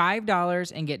just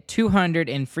 $5 and get $200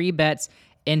 in free bets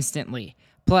instantly.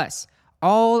 Plus,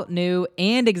 all new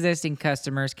and existing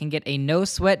customers can get a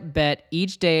no-sweat bet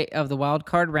each day of the wild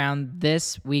card round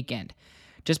this weekend.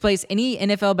 Just place any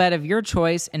NFL bet of your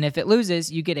choice, and if it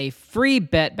loses, you get a free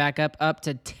bet back up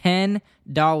to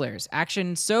 $10.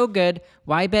 Action so good,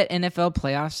 why bet NFL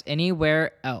playoffs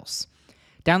anywhere else?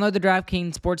 Download the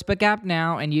DraftKings Sportsbook app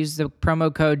now and use the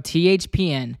promo code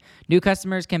THPN. New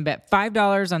customers can bet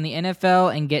 $5 on the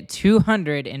NFL and get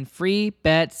 $200 in free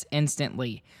bets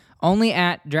instantly. Only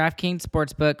at DraftKings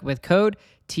Sportsbook with code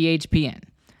THPN.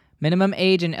 Minimum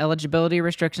age and eligibility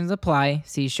restrictions apply.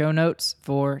 See show notes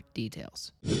for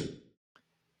details.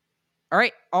 All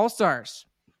right, All-Stars.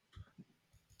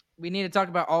 We need to talk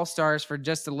about All-Stars for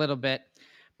just a little bit,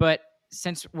 but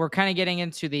since we're kind of getting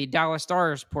into the Dallas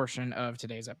Stars portion of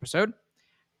today's episode,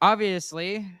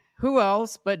 obviously, who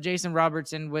else but Jason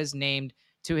Robertson was named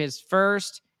to his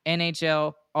first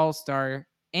NHL All-Star,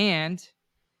 and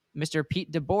Mr.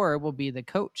 Pete DeBoer will be the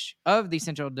coach of the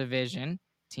Central Division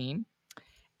team.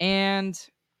 And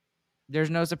there's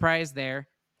no surprise there.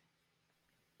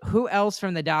 Who else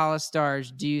from the Dallas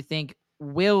Stars do you think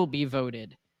will be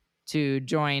voted to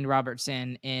join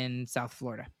Robertson in South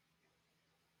Florida?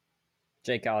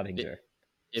 Jake Ottinger.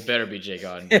 It better be Jake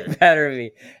Ottinger. It better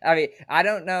be. I mean, I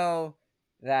don't know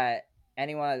that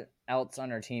anyone else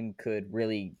on our team could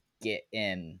really get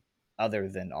in other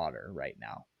than Otter right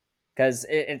now. Because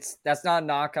that's not a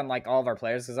knock on like all of our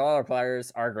players, because all our players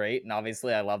are great, and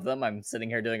obviously I love them. I'm sitting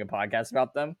here doing a podcast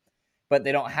about them, but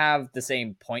they don't have the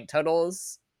same point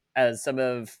totals as some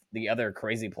of the other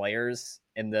crazy players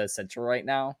in the Central right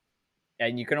now.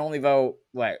 And you can only vote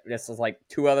this is like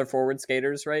 2 other forward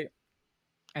skaters, right?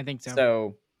 I think so.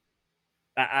 So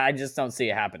I just don't see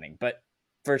it happening. But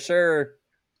for sure,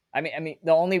 I mean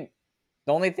the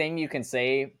only thing you can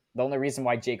say, the only reason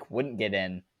why Jake wouldn't get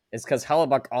in is because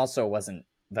Hellebuyck also wasn't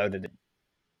voted in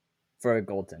for a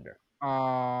goaltender.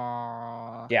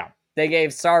 Yeah, they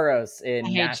gave Saros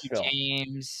in Nashville.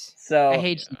 James. So I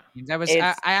hate you, James.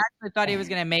 I actually thought he was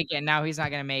gonna make it. And now he's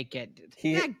not gonna make it.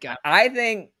 I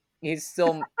think he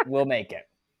still will make it,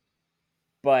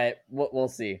 but we'll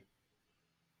see.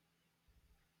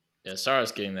 Yeah,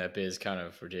 Saros getting that bid is kind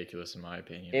of ridiculous in my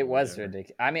opinion. It was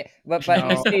ridiculous. I mean, but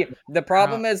see, the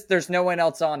problem is there's no one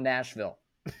else on Nashville.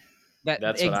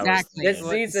 That's exactly this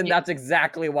season. That's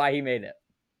exactly why he made it.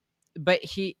 but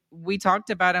we talked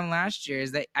about him last year,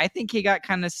 is that I think he got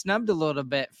kind of snubbed a little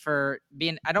bit for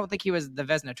being, I don't think he was the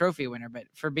Vezina Trophy winner, but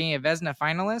for being a Vezina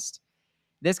finalist.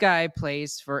 This guy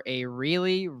plays for a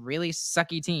really, really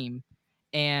sucky team,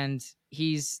 and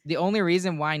he's the only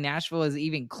reason why Nashville is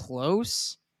even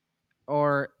close,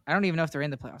 or I don't even know if they're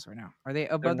in the playoffs right now. Are they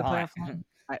above the playoff line?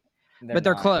 But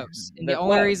they're not. close. And They're the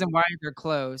only close. reason why they're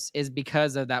close is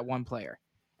because of that one player.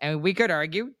 And we could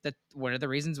argue that one of the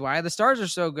reasons why the Stars are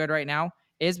so good right now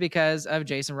is because of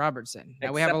Jason Robertson.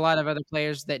 Now, we have a lot of other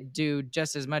players that do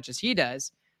just as much as he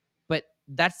does, but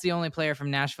that's the only player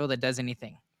from Nashville that does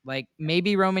anything. Like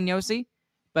maybe Roman Josi,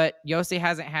 but Josi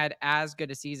hasn't had as good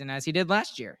a season as he did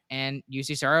last year. And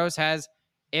UC Saros has,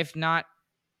 if not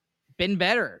been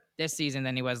better this season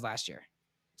than he was last year.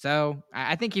 So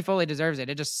I think he fully deserves it.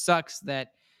 It just sucks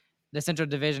that the Central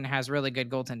Division has really good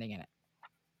goaltending in it.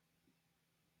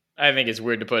 I think it's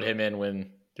weird to put him in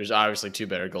when there's obviously two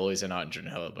better goalies than Ottinger and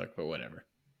Hellebuck, but whatever.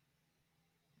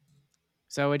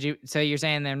 So you're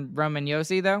saying then Roman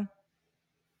Josi though?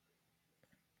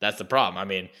 That's the problem. I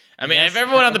mean, if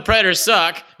everyone on the Predators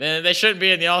suck, then they shouldn't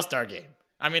be in the All-Star game.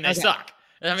 I mean, they suck.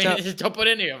 I mean, just don't put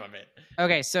any of them in.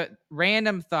 Okay, so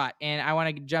random thought, and I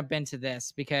want to jump into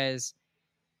this because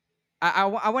I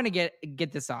want to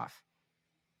get this off.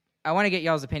 I want to get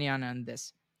y'all's opinion on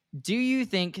this. Do you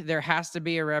think there has to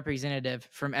be a representative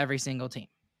from every single team?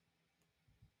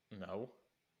 No.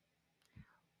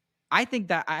 I think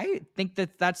that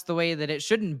that's the way that it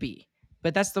shouldn't be.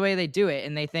 But that's the way they do it.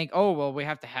 And they think, oh, well, we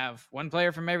have to have one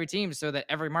player from every team so that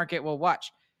every market will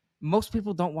watch. Most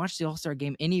people don't watch the All-Star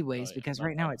game anyways because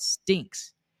right now it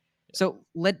stinks. Yeah. So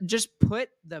just put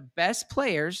the best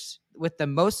players with the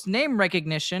most name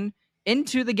recognition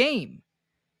into the game.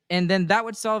 And then that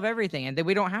would solve everything. And then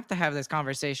we don't have to have this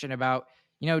conversation about,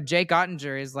 Jake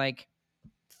Ottinger is like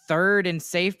third in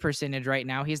save percentage right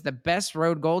now. He's the best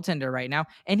road goaltender right now.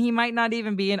 And he might not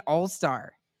even be an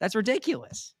All-Star. That's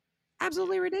ridiculous.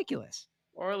 Absolutely ridiculous.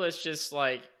 Or let's just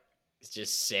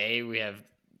say we have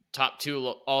top two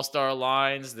All-Star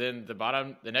lines, then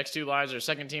the next two lines are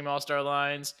second team All-Star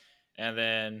lines, and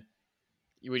then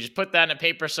we just put that in a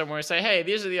paper somewhere and say, hey,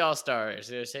 these are the All-Stars.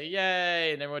 They say,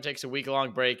 yay, and everyone takes a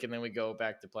week-long break, and then we go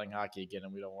back to playing hockey again,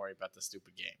 and we don't worry about the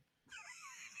stupid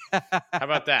game. How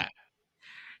about that?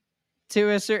 To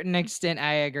a certain extent,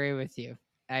 I agree with you.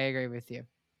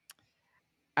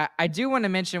 I do want to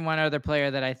mention one other player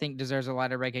that I think deserves a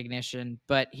lot of recognition,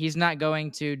 but he's not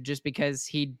going to just because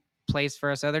he plays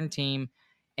for a Southern team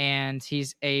and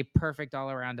he's a perfect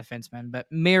all-around defenseman. But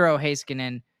Miro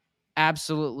Heiskanen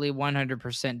absolutely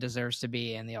 100% deserves to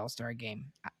be in the All-Star game,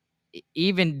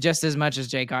 even just as much as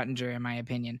Jake Ottinger, in my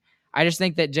opinion. I just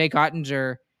think that Jake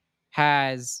Ottinger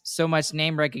has so much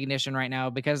name recognition right now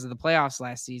because of the playoffs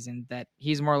last season that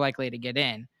he's more likely to get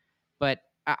in. But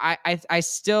I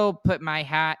still put my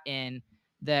hat in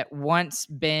that once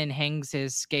Ben hangs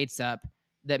his skates up,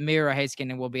 that Miro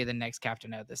Heiskanen will be the next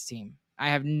captain of this team. I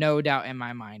have no doubt in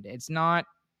my mind. It's not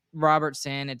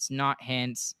Robertson. It's not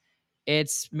Hintz.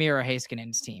 It's Miro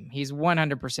Heiskanen's team. He's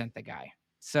 100% the guy.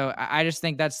 So I just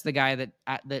think that's the guy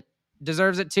that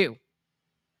deserves it too.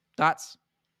 Thoughts?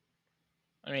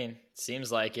 I mean,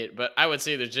 seems like it, but I would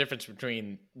say there's a difference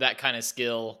between that kind of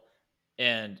skill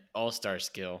and all-star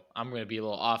skill. I'm going to be a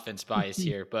little offense biased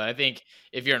here, but I think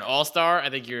if you're an all-star,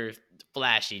 I think you're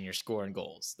flashy and you're scoring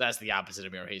goals. That's the opposite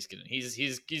of Miro Heiskanen.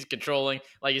 He's controlling.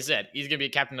 Like you said, he's going to be a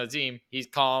captain of the team. He's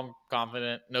calm,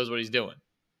 confident, knows what he's doing.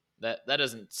 That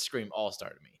doesn't scream all-star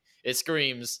to me. It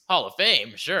screams Hall of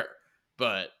Fame, sure,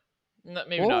 but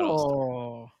maybe not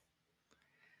all-star.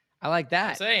 I like that.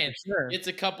 I'm saying it's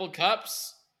a couple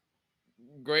cups,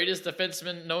 greatest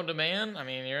defenseman known to man. I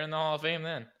mean, you're in the Hall of Fame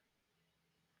then.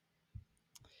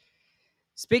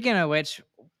 Speaking of which,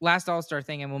 last All-Star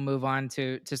thing, and we'll move on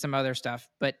to some other stuff.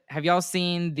 But have y'all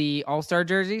seen the All-Star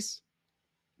jerseys?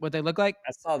 What they look like?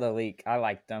 I saw the leak. I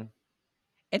liked them.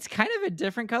 It's kind of a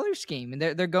different color scheme, and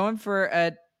they're going for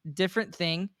a different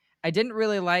thing. I didn't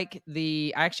really like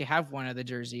I actually have one of the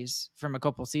jerseys from a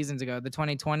couple seasons ago, the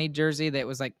 2020 jersey that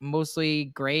was like mostly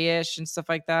grayish and stuff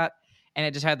like that. And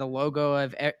it just had the logo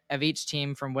of each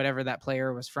team from whatever that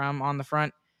player was from on the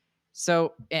front.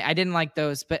 So I didn't like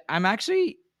those, but I'm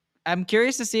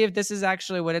curious to see if this is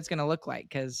actually what it's going to look like,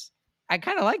 because I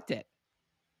kind of liked it.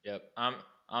 Yep.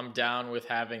 I'm down with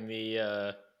having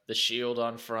the shield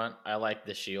on front. I like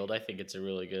the shield. I think it's a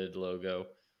really good logo.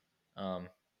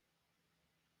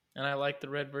 And I like the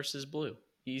red versus blue.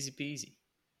 Easy peasy.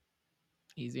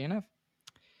 Easy enough.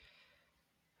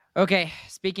 Okay,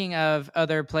 speaking of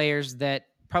other players that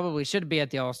probably should be at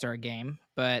the All-Star game,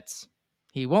 but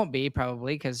he won't be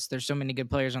probably because there's so many good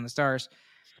players on the Stars.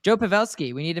 Joe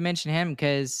Pavelski, we need to mention him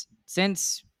because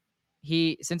since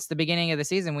the beginning of the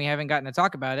season, we haven't gotten to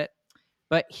talk about it,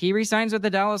 but he resigns with the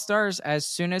Dallas Stars as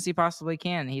soon as he possibly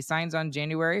can. He signs on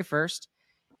January 1st,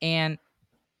 and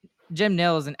Jim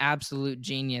Nill is an absolute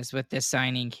genius with this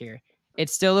signing here.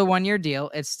 It's still a 1-year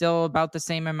deal. It's still about the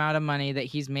same amount of money that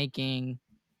he's making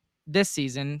this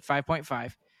season,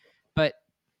 5.5, but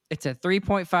it's a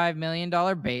 $3.5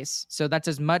 million base. So that's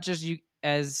as much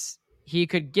as he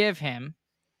could give him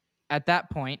at that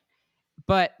point.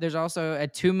 But there's also a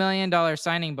 $2 million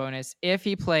signing bonus if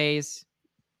he plays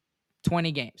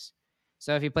 20 games.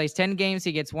 So if he plays 10 games,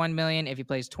 he gets $1 million. If he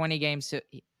plays 20 games,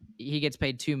 he gets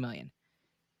paid $2 million.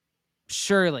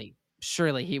 Surely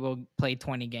he will play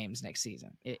 20 games next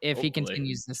season if he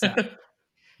continues this up.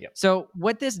 Yep. So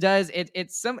what this does,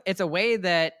 it's a way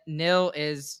that Nill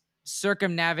is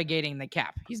circumnavigating the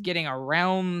cap. He's getting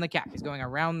around the cap. He's going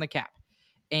around the cap,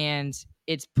 and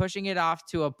it's pushing it off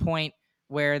to a point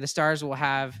where the Stars will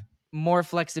have more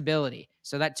flexibility.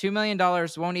 So that $2 million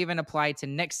won't even apply to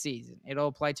next season. It'll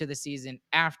apply to the season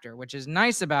after, which is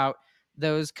nice about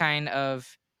those kind of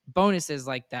bonuses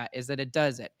like that, is that it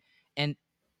does it. And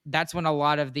that's when a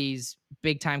lot of these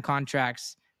big time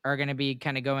contracts are going to be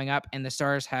kind of going up, and the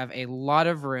Stars have a lot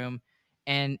of room.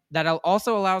 And that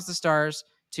also allows the Stars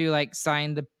to like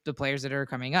sign the players that are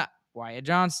coming up. Wyatt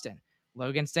Johnston,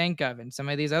 Logan Stankov, and some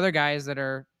of these other guys that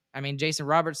are, I mean, Jason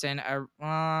Robertson,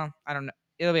 I don't know.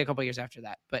 It'll be a couple years after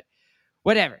that, but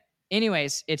whatever.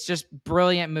 Anyways, it's just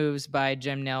brilliant moves by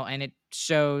Jim Nill, and it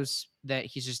shows that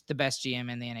he's just the best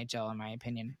GM in the NHL, in my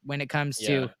opinion, when it comes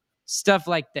to stuff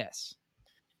like this.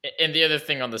 And the other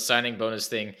thing on the signing bonus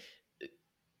thing,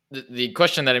 the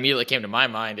question that immediately came to my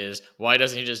mind is, why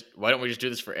don't we just do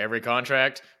this for every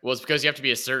contract? Well, it's because you have to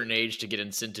be a certain age to get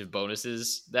incentive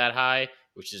bonuses that high,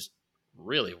 which is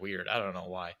really weird. I don't know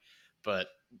why, but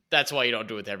that's why you don't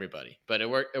do it with everybody. But it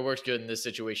works good in this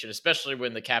situation, especially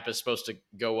when the cap is supposed to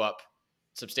go up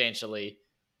substantially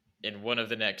in one of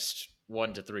the next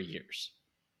 1 to 3 years.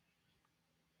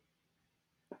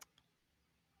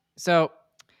 So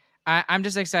I'm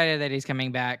just excited that he's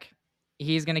coming back.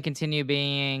 He's going to continue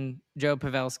being Joe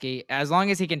Pavelski. As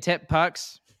long as he can tip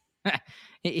pucks,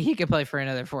 he could play for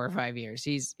another 4 or 5 years.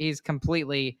 He's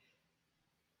completely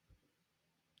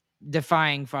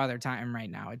defying father time right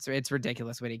now. It's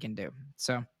ridiculous what he can do.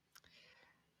 So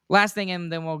last thing,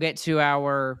 and then we'll get to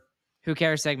our Who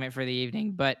Cares segment for the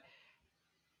evening, but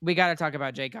we got to talk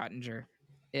about Jake Oettinger.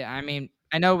 Yeah, I mean,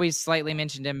 I know we slightly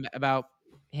mentioned him about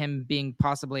him being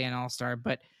possibly an all-star,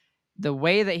 but the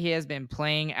way that he has been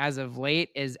playing as of late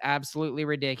is absolutely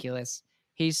ridiculous.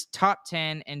 He's top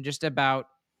 10 in just about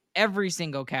every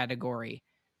single category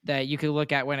that you could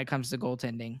look at when it comes to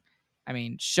goaltending. I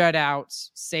mean, shutouts,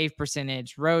 save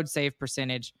percentage, road save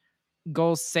percentage,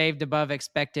 goals saved above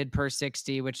expected per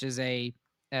 60, which is a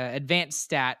advanced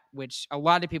stat, which a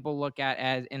lot of people look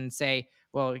at and say,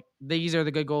 well, these are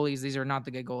the good goalies, these are not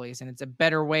the good goalies. And it's a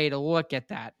better way to look at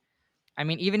that. I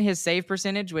mean, even his save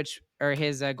percentage, or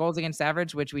his goals against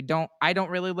average, which I don't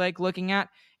really like looking at,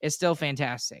 is still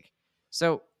fantastic.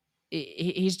 So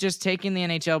he's just taking the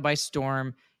NHL by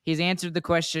storm. He's answered the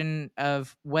question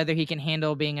of whether he can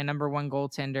handle being a number one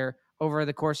goaltender over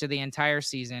the course of the entire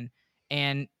season,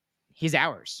 and he's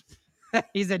ours.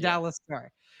 He's a Dallas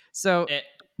Star. So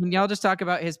can y'all just talk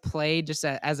about his play just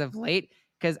as of late?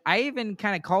 Because I even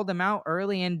kind of called him out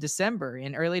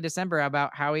in early December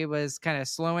about how he was kind of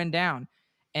slowing down.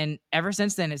 And ever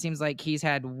since then, it seems like he's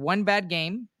had one bad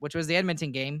game, which was the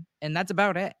Edmonton game, and that's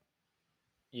about it.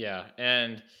 Yeah,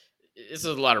 and this is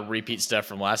a lot of repeat stuff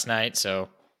from last night, so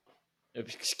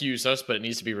excuse us, but it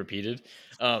needs to be repeated.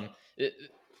 The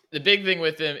big thing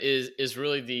with him is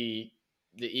really the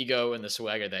ego and the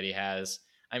swagger that he has.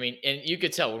 I mean, and you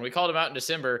could tell when we called him out in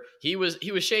December, he was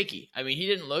shaky. I mean, he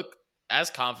didn't look as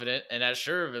confident and as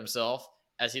sure of himself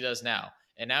as he does now.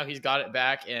 And now he's got it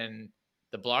back, and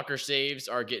the blocker saves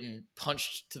are getting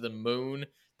punched to the moon.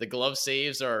 The glove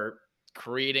saves are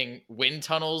creating wind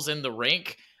tunnels in the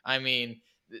rink. I mean,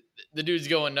 the dude's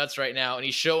going nuts right now, and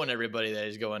he's showing everybody that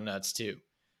he's going nuts too.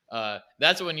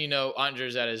 That's when you know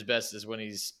Oettinger's at his best, is when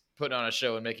he's putting on a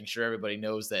show and making sure everybody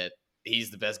knows that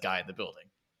he's the best guy in the building.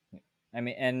 I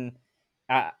mean, and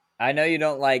I know you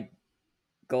don't like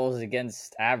goals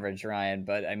against average, Ryan,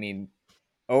 but I mean,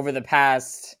 over the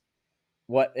past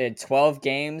 12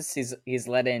 games, he's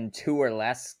let in 2 or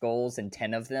less goals in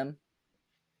 10 of them.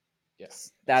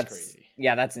 Yes, that's crazy.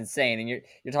 Yeah, that's insane. And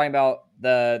you're talking about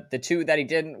the 2 that he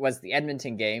didn't was the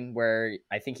Edmonton game, where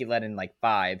I think he let in like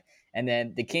 5, and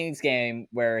then the Kings game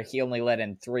where he only let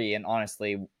in 3. And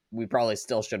honestly, we probably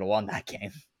still should have won that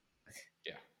game.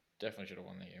 Yeah, definitely should have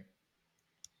won that game.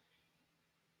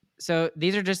 So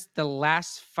these are just the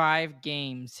last 5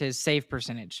 games, his save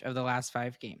percentage of the last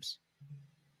 5 games.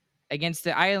 Against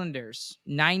the Islanders,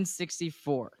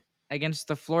 964. Against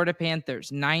the Florida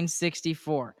Panthers,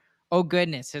 964. Oh,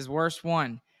 goodness, his worst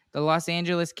one. The Los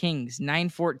Angeles Kings,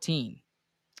 914.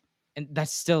 And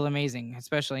that's still amazing,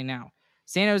 especially now.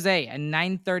 San Jose, a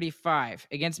 935.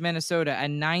 Against Minnesota, a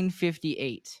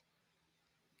 958.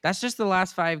 That's just the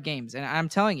last 5 games. And I'm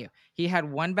telling you, he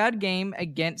had one bad game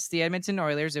against the Edmonton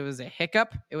Oilers. It was a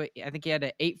hiccup. I think he had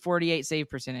an 848 save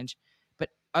percentage. But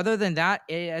other than that,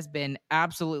 it has been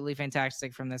absolutely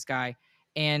fantastic from this guy.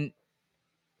 And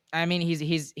I mean,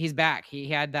 he's back. He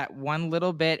had that one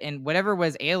little bit, and whatever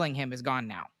was ailing him is gone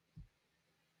now.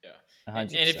 Yeah. 100%.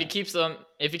 And if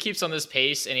he keeps on this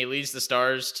pace and he leads the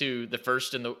Stars to the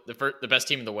first and the best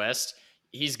team in the West,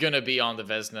 he's gonna be on the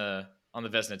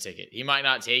Vezina ticket. He might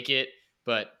not take it,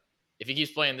 but if he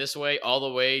keeps playing this way all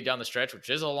the way down the stretch, which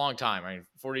is a long time, I mean,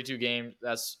 42 games,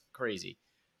 that's crazy,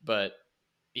 but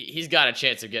he's got a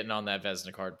chance of getting on that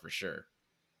Vezina card for sure.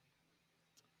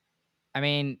 I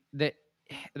mean,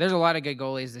 there's a lot of good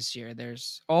goalies this year.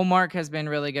 Olmark has been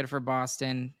really good for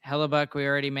Boston. Hellebuck, we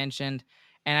already mentioned.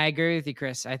 And I agree with you,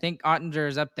 Chris. I think Ottinger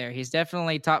is up there. He's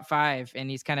definitely top 5, and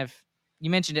he's you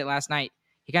mentioned it last night.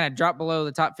 He kind of dropped below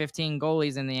the top 15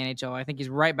 goalies in the NHL. I think he's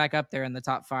right back up there in the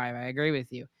top 5. I agree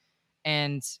with you.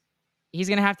 And he's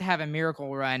going to have a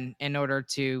miracle run in order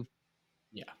to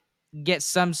get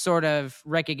some sort of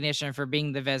recognition for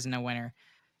being the Vezina winner.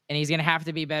 And he's going to have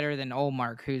to be better than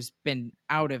Olmark, who's been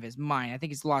out of his mind. I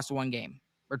think he's lost 1 game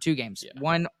or 2 games,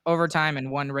 1 overtime and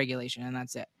 1 regulation, and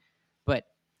that's it. But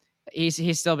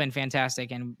he's still been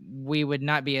fantastic, and we would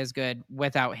not be as good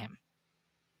without him.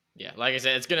 Yeah, like I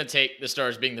said, it's going to take the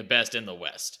Stars being the best in the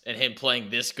West and him playing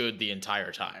this good the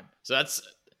entire time. So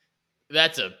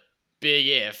that's a big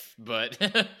if, but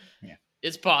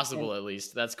it's possible at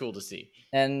least. That's cool to see.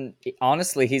 And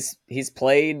honestly, he's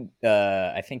played.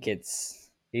 I think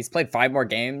he's played 5 more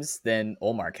games than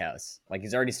Olmark has. Like,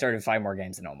 he's already started 5 more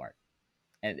games than Olmark,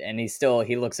 and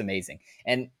he looks amazing.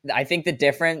 And I think the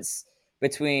difference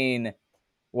between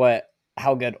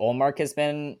how good Olmark has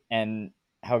been and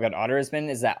how good Otter has been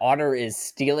is that Otter is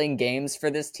stealing games for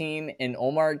this team, and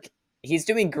Olmark, he's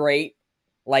doing great.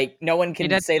 Like, no one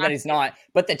can say that he's not,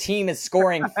 but the team is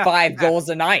scoring 5 goals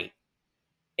a night.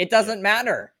 It doesn't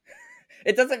matter.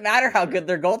 It doesn't matter how good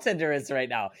their goaltender is right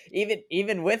now.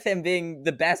 Even with him being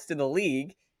the best in the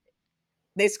league,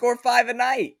 they score 5 a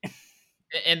night.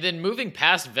 And then moving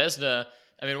past Vezina,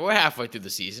 I mean, we're halfway through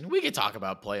the season. We could talk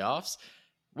about playoffs.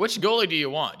 Which goalie do you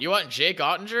want? Do you want Jake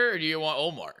Ottinger or do you want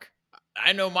Olmark?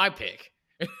 I know my pick.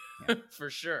 For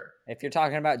sure. If you're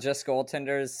talking about just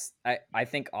goaltenders, I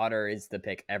think Otter is the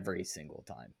pick every single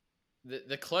time.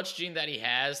 The clutch gene that he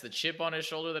has, the chip on his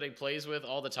shoulder that he plays with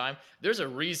all the time, there's a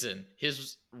reason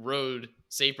his road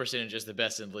save percentage is the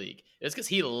best in the league. It's because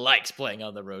he likes playing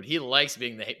on the road. He likes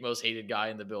being the most hated guy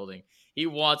in the building. He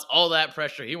wants all that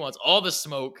pressure. He wants all the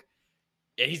smoke.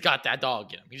 And he's got that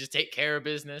dog in him. He just take care of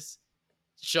business,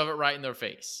 shove it right in their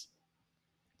face.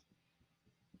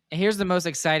 Here's the most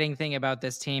exciting thing about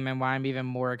this team and why I'm even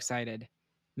more excited.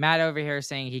 Matt over here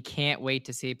saying he can't wait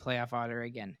to see playoff Otter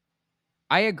again.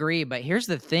 I agree, but here's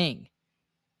the thing.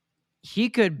 He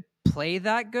could play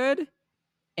that good,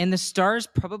 and the Stars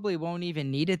probably won't even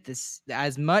need it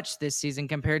as much this season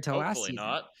compared to last season.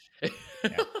 Hopefully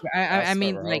not. I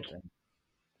mean, like,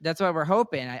 that's what we're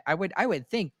hoping. I would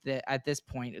think that at this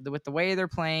point, with the way they're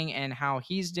playing and how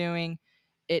he's doing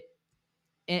it,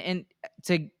 and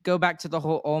to go back to the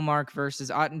whole Olmark versus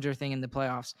Ottinger thing in the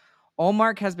playoffs,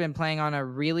 Olmark has been playing on a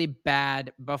really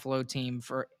bad Buffalo team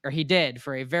for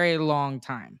a very long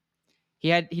time.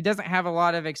 He doesn't have a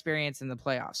lot of experience in the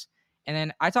playoffs. And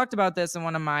then I talked about this in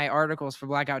one of my articles for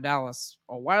Blackout Dallas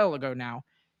a while ago now.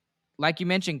 Like you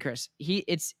mentioned, Chris,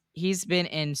 he's been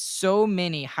in so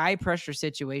many high pressure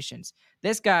situations.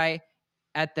 This guy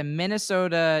at the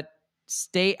Minnesota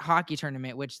State Hockey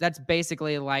Tournament, which that's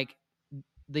basically like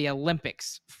the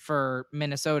Olympics for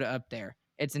Minnesota up there.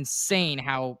 It's insane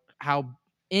how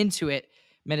into it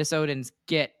Minnesotans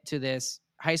get to this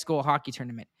high school hockey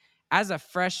tournament. As a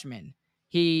freshman,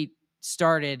 he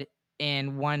started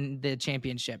and won the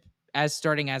championship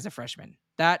starting as a freshman.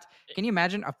 Can you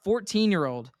imagine a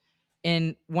 14-year-old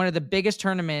in one of the biggest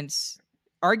tournaments,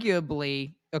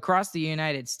 arguably across the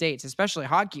United States, especially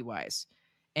hockey-wise,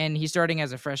 and he's starting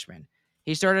as a freshman.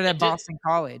 He started at Boston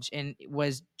College and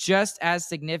was just as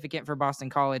significant for Boston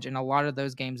College in a lot of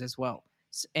those games as well.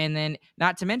 And then,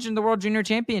 not to mention the World Junior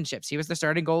Championships, he was the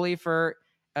starting goalie for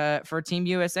Team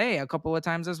USA a couple of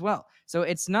times as well. So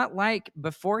it's not like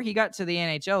before he got to the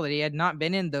NHL that he had not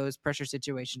been in those pressure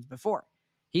situations before.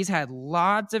 He's had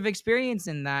lots of experience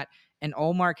in that, and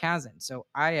Olmark hasn't. So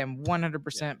I am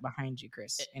 100% behind you,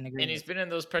 Chris. In agreement. And he's been in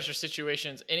those pressure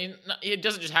situations, and he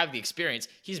doesn't just have the experience.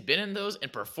 He's been in those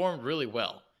and performed really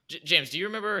well. James, do you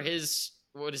remember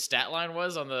what his stat line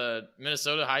was on the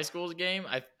Minnesota high school game?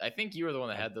 I think you were the one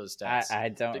that had those stats. I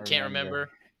can't remember.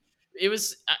 It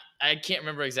was I can't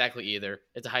remember exactly either.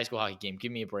 It's a high school hockey game.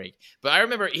 Give me a break. But I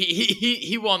remember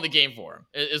he won the game for him.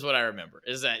 Is what I remember.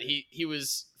 Is that he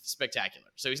was spectacular.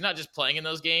 So he's not just playing in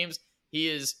those games. He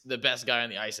is the best guy on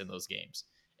the ice in those games.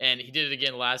 And he did it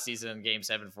again last season in Game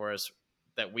 7 for us,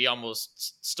 that we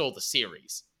almost stole the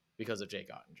series because of Jake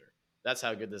Ottinger. That's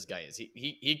how good this guy is.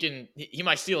 He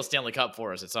might steal a Stanley Cup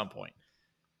for us at some point.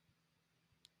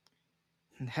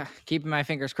 Keeping my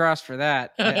fingers crossed for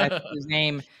that. I think his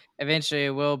name eventually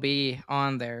will be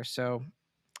on there, so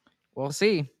we'll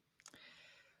see.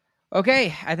 Okay,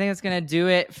 I think that's going to do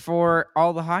it for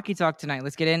all the hockey talk tonight.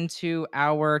 Let's get into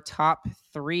our top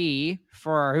 3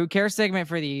 for our Who Cares segment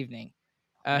for the evening.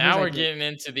 Now we're getting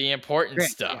into the important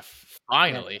stuff. Yeah.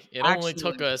 Finally. Yeah. It only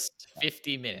took us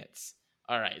 50 minutes.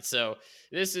 All right, so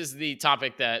this is the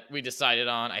topic that we decided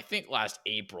on, I think, last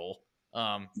April.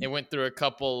 It went through a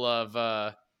couple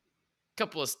of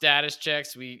status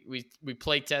checks. We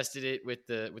play tested it with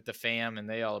the fam, and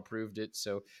they all approved it.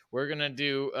 So we're gonna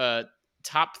do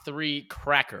top 3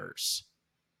 crackers.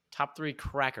 Top 3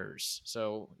 crackers.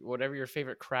 So whatever your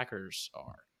favorite crackers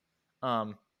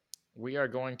are. We are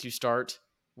going to start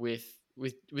with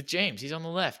James. He's on the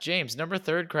left. James, number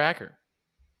 3 cracker.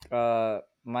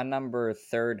 My number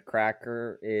 3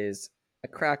 cracker is a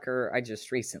cracker I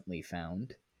just recently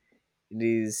found. It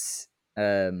is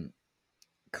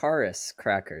Karis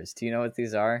crackers. Do you know what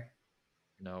these are?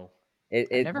 No.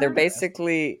 They're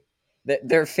basically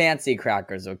they're fancy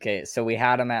crackers. Okay, so we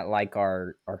had them at like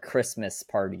our Christmas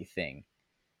party thing,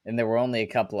 and there were only a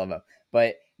couple of them,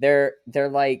 but they're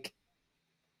like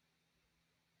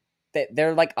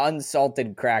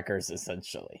unsalted crackers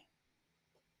essentially.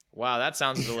 Wow, that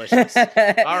sounds delicious. All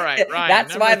right, Ryan.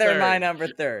 That's why they're 3rd. my number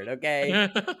 3rd. Okay.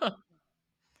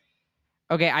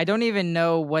 Okay, I don't even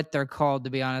know what they're called, to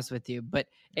be honest with you, but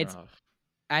it's.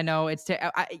 I know it's.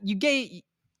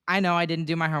 I know I didn't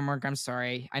do my homework. I'm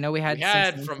sorry. I know we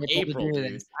had from April,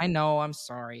 dude. This. I know. I'm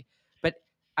sorry, but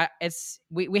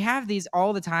we have these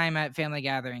all the time at family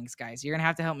gatherings, guys. You're gonna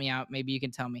have to help me out. Maybe you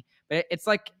can tell me. But it's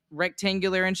like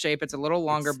rectangular in shape. It's a little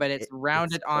longer, but it's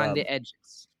rounded on the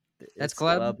edges. That's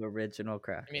Club Original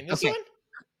Cracker. I mean, this one?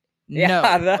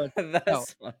 Yeah, No.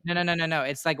 No.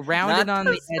 It's like rounded on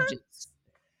the edges.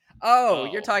 Oh,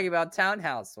 you're talking about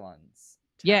Townhouse ones.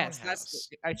 Yes, that's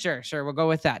sure. We'll go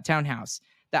with that. Townhouse.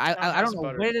 I don't know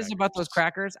what it is about those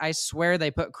crackers. I swear they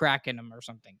put crack in them or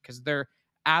something, because they're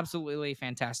absolutely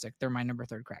fantastic. They're my number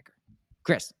 3 cracker.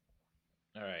 Chris.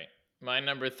 All right, my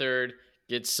number 3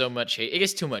 gets so much hate. It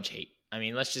gets too much hate. I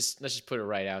mean, let's just put it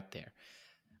right out there.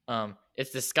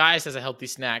 It's disguised as a healthy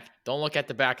snack. Don't look at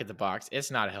the back of the box.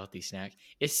 It's not a healthy snack.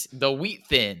 It's the Wheat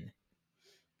Thin.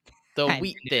 The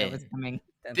Wheat Thin.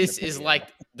 This is like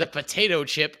the potato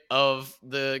chip of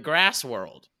the grass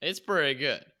world. It's pretty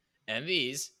good. And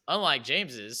these, unlike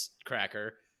James's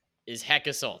cracker, is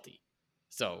hecka salty.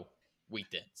 So, Wheat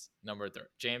Thins, number 3.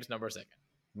 James, number 2.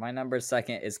 My number 2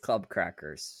 is Club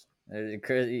Crackers.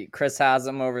 Chris has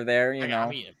them over there, you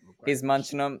know. He's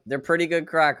munching them. They're pretty good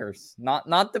crackers.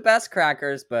 Not the best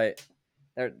crackers, but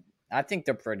I think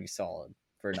they're pretty solid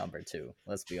for number 2.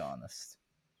 Let's be honest.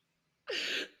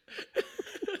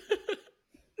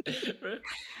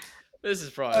 This is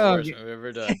probably the worst we've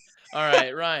ever done. All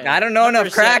right, Ryan. I don't know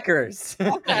enough crackers.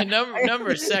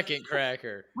 number 2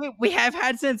 cracker. We have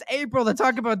had since April to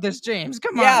talk about this, James.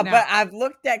 Come on. Yeah, but I've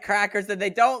looked at crackers and they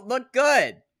don't look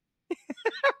good.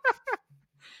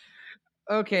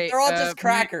 Okay. They're all just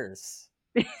crackers.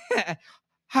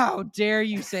 How dare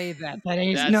you say that? That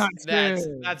is not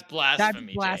true. That's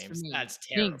blasphemy, James. That's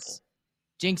terrible.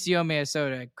 Jinx, you owe me a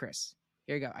soda, Chris.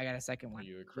 Here you go. I got a second one.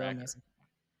 You a cracker.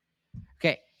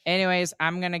 Okay. Anyways,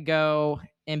 I'm going to go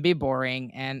and be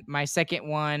boring. And my second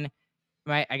one,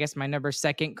 my number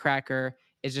 2 cracker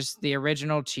is just the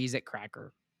original Cheez-It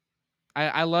cracker.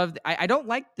 I love, I don't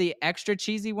like the extra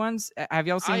cheesy ones. Have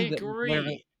y'all seen? I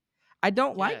agree. I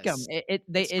don't like them.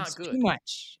 It's too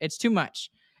much. It's too much.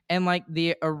 And like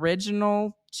the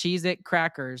original Cheez-It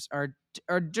crackers are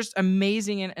just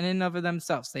amazing in and of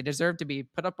themselves. They deserve to be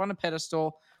put up on a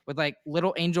pedestal with like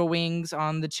little angel wings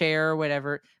on the chair or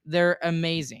whatever. They're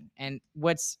amazing. And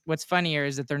what's funnier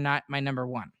is that they're not my number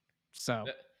 1. So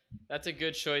that's a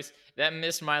good choice. That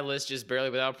missed my list just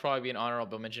barely, but that'll probably be an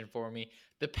honorable mention for me.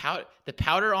 The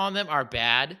powder on them are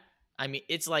bad. I mean,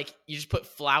 it's like you just put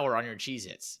flour on your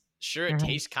Cheez-Its. Sure, it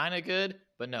tastes kind of good,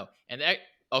 but no. And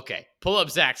okay, pull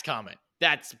up Zach's comment.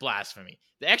 That's blasphemy.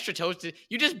 The extra toasted,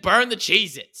 you just burned the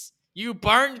Cheez-Its. You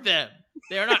burned them.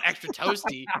 They are not extra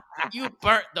toasty. You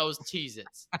burnt those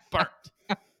Cheez-Its. Burnt.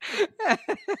 All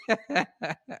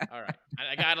right.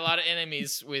 I got a lot of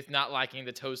enemies with not liking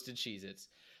the toasted Cheez-Its.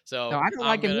 So No, I don't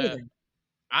like them either.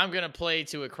 I'm going to play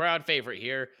to a crowd favorite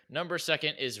here. Number 2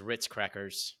 is Ritz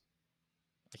Crackers.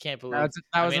 I can't believe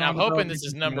I'm hoping this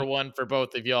is number 1 for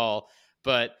both of y'all,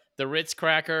 but the Ritz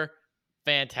Cracker,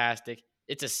 fantastic.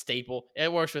 It's a staple.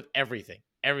 It works with everything,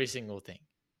 every single thing.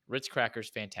 Ritz Crackers,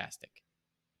 fantastic.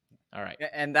 All right.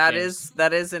 And that is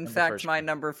in fact my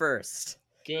number first.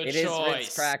 Good choice. Is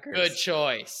Ritz Crackers. Good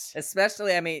choice.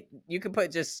 Especially, I mean, you could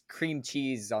put just cream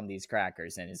cheese on these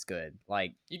crackers and it's good.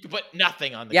 Like, you could put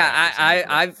nothing on the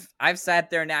crackers. I've sat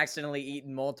there and accidentally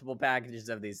eaten multiple packages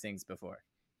of these things before.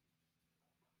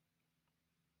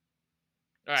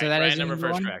 All right, so that is number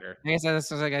first cracker.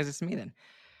 I guess it's me then.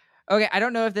 Okay, I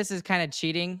don't know if this is kind of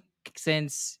cheating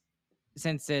since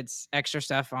it's extra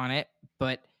stuff on it,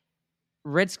 but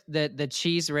the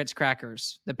cheese Ritz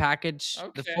crackers, the package,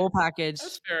 the full package.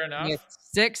 That's fair enough.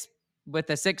 With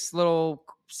the 6 little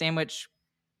sandwich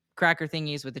cracker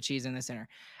thingies with the cheese in the center.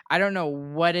 I don't know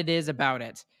what it is about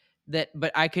it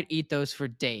but I could eat those for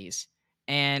days,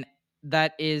 and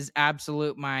that is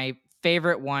absolute my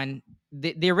favorite one.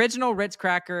 The original Ritz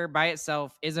cracker by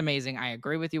itself is amazing. I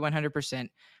agree with you 100%,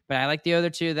 but I like the other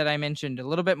 2 that I mentioned a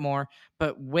little bit more.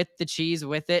 But with the cheese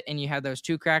with it, and you have those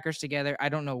 2 crackers together, I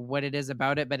don't know what it is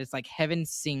about it, but it's like heaven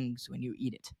sings when you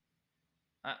eat it.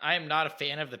 I am not a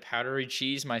fan of the powdery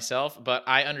cheese myself, but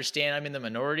I understand I'm in the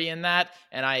minority in that,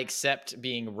 and I accept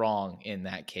being wrong in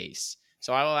that case.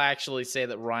 So I will actually say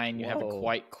that, Ryan, you have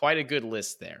quite a good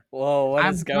list there. Whoa, what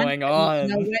is going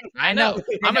on? I know.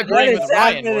 I'm agreeing with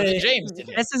Ryan more than James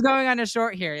today. This is going on a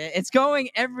short here. It's going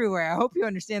everywhere. I hope you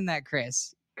understand that,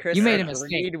 Chris. You made a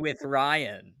mistake with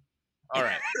Ryan. All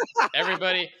right,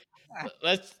 everybody,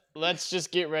 let's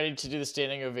just get ready to do the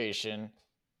standing ovation.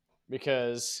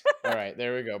 Because, all right,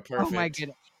 there we go. Perfect. Oh, my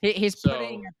goodness. He's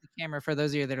putting up the camera for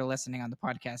those of you that are listening on the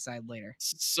podcast side later.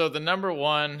 So the number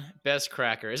 1 best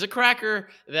cracker is a cracker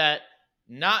that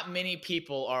not many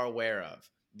people are aware of.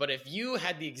 But if you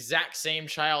had the exact same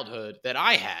childhood that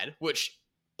I had, which,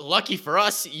 lucky for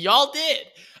us, y'all did,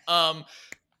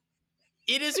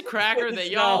 it is a cracker that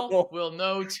y'all will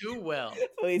know too well.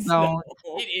 Please don't.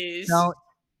 It is...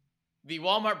 the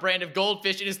Walmart brand of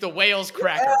Goldfish. It is the Wales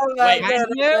cracker. Oh my God.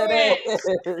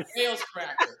 Wales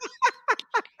cracker.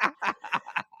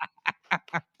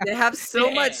 They have so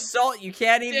much salt you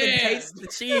can't even taste the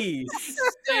cheese.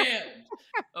 Stand.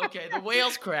 Okay, the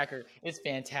Wales cracker is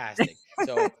fantastic.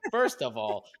 So first of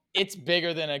all, it's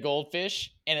bigger than a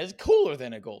goldfish and it's cooler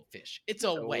than a goldfish. It's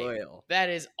a whale. That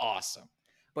is awesome.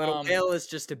 But a whale is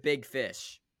just a big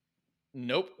fish.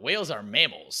 Nope. Whales are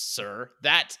mammals, sir.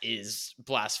 That is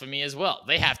blasphemy as well.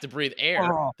 They have to breathe air.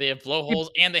 They have blowholes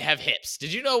and they have hips.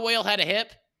 Did you know a whale had a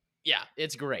hip? Yeah,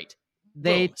 it's great.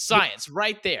 Science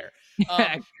right there.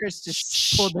 Chris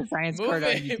just pulled the science card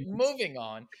on you. Moving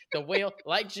on. The whale,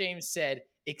 like James said,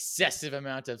 excessive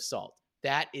amount of salt.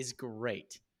 That is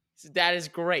great. That is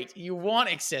great. You want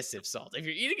excessive salt. If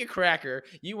you're eating a cracker,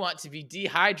 you want to be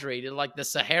dehydrated like the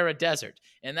Sahara Desert.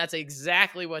 And that's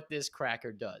exactly what this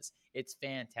cracker does. It's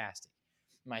fantastic.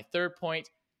 My third point,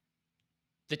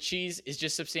 the cheese is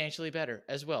just substantially better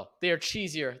as well. They are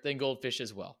cheesier than Goldfish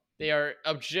as well. They are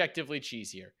objectively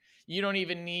cheesier. You don't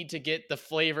even need to get the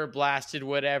flavor blasted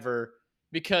whatever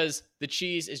because the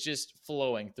cheese is just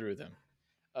flowing through them.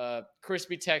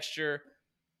 Crispy texture,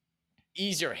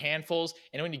 easier handfuls.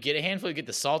 And when you get a handful, you get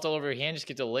the salt all over your hand. Just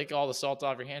get to lick all the salt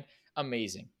off your hand.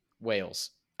 Amazing.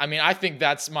 Whales. I mean, I think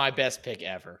that's my best pick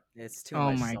ever. It's too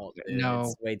much salt. No.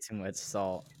 It's way too much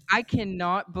salt. I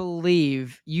cannot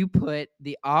believe you put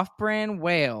the off-brand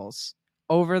Whales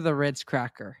over the Ritz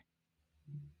cracker.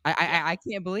 I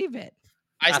can't believe it.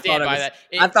 I stand by that.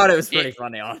 I thought it was pretty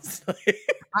funny, honestly.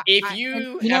 If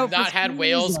you have not had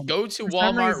Whales, go to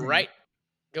Walmart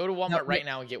right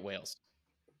now and get Whales.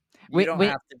 You don't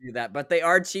have to do that, but they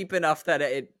are cheap enough that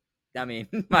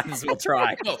might as well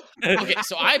try. No. Okay,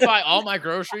 so I buy all my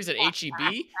groceries at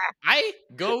H-E-B. I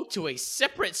go to a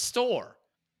separate store,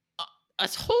 a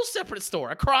whole separate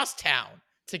store across town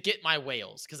to get my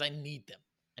Whales because I need them.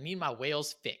 I need my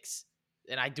Whales fix,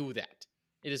 and I do that.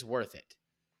 It is worth it.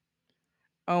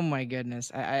 Oh my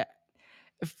goodness. I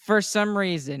for some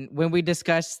reason, when we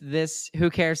discussed this Who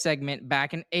Cares segment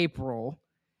back in April,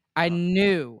 I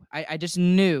just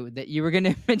knew that you were going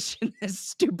to mention this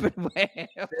stupid whale.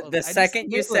 The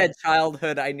second you said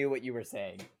childhood, I knew what you were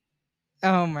saying.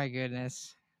 Oh my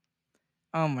goodness.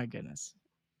 Oh my goodness.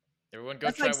 Everyone go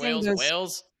That's try like saying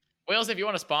Wales. Wales, if you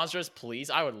want to sponsor us, please.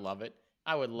 I would love it.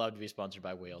 I would love to be sponsored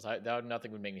by Wales.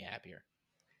 Nothing would make me happier.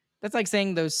 That's like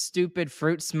saying those stupid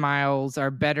fruit smiles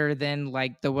are better than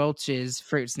like the Welch's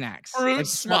fruit snacks. Fruit Like the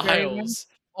strawberry ones. Smiles.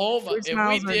 Oh my! Fruit If we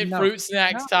Smiles are did no. Fruit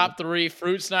Snacks No. top 3,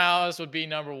 Fruit Smiles would be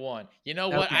number 1. You know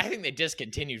what? Okay. I think they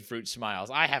discontinued Fruit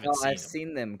Smiles. I haven't Oh, seen I've them.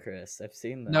 seen them, Chris. I've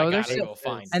seen them. No, I they're gotta still go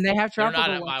find and they have They're not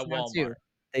tropical at my ones now too. Walmart.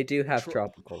 They do have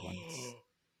tropical ones.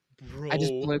 Bro, I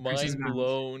just blew Chris's mind mouth.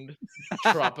 blown.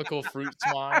 Tropical Fruit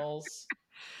Smiles.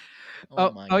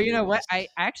 Oh, you know what? goodness.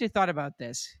 I actually thought about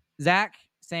this. Zach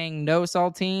saying no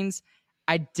saltines.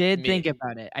 I did think Mid.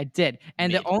 about it. I did.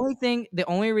 And Mid. the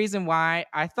only reason why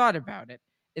I thought about it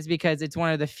is because it's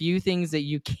one of the few things that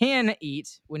you can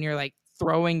eat when you're like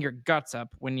throwing your guts up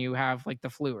when you have like the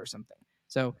flu or something.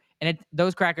 So, and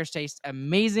those crackers taste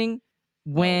amazing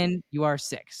when you are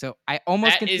sick. So I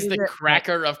almost That is the consider it,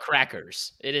 cracker of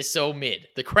crackers. It is so mid.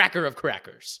 The cracker of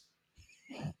crackers.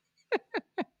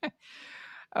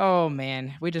 Oh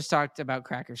man, we just talked about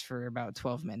crackers for about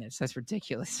 12 minutes. That's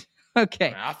ridiculous.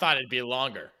 Okay. I thought it'd be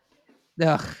longer.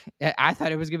 Ugh, I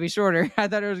thought it was gonna be shorter. I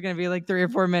thought it was gonna be like 3 or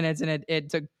 4 minutes, and it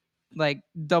took like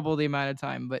double the amount of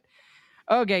time. But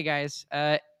okay, guys,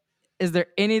 is there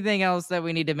anything else that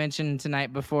we need to mention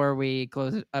tonight before we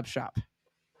close up shop?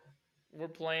 We're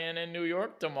playing in New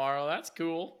York tomorrow. That's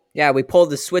cool. Yeah, we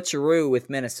pulled the switcheroo with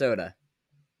Minnesota.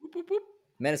 Boop, boop, boop.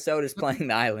 Minnesota's playing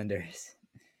the Islanders.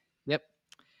 Yep,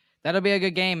 that'll be a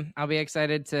good game. I'll be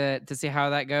excited to see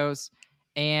how that goes,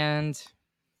 and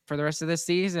for the rest of this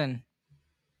season,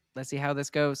 let's see how this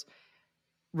goes.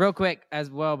 Real quick as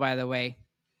well, by the way,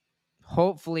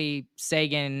 hopefully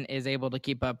Sagan is able to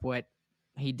keep up what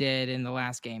he did in the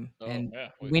last game, and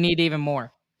we need even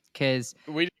more because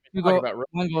We didn't even talk about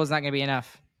one goal is not going to be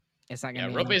enough. It's not going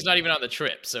to be Rope's not even on the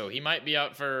trip, so he might be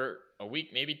out for a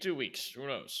week, maybe 2 weeks. Who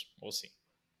knows? We'll see.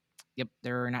 Yep,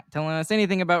 they're not telling us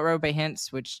anything about Rope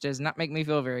hints, which does not make me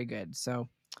feel very good. So,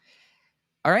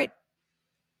 all right,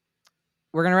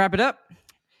 we're going to wrap it up.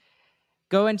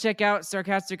 Go and check out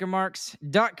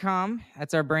StarcasticRemarks.com.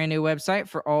 That's our brand new website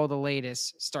for all the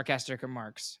latest Starcastic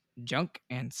Remarks junk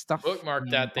and stuff. Bookmark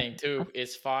that thing too.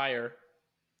 It's fire.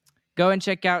 Go and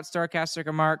check out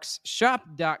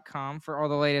StarcasticRemarksShop.com for all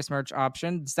the latest merch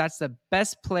options. That's the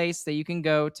best place that you can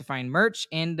go to find merch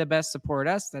and to best support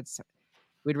us.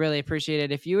 We'd really appreciate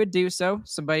it if you would do so.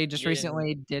 Somebody just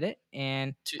recently did it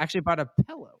and actually bought a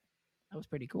pillow. That was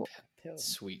pretty cool.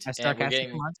 Sweet. A And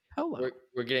Starcastic Remarks pillow.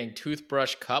 we're getting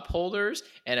toothbrush cup holders,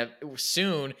 and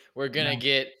soon we're gonna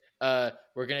get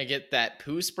that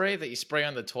poo spray that you spray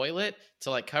on the toilet to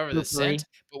like cover the scent.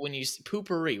 But when you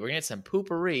poopery, we're gonna get some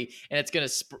poopery, and it's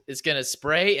gonna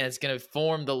spray and it's gonna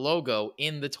form the logo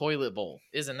in the toilet bowl.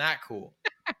 Isn't that cool?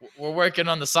 We're working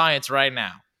on the science right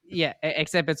now. Yeah,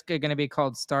 except it's going to be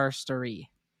called Star Story.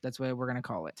 That's what we're going to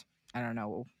call it. I don't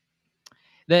know.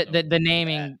 The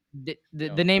naming the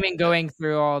naming going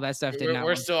through all that stuff did not.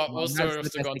 We're still going through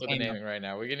the naming right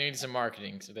now. We're gonna need some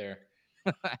marketing there.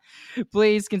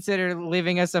 Please consider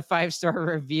leaving us a 5-star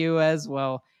review as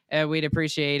well. We'd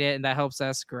appreciate it, and that helps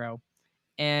us grow.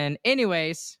 And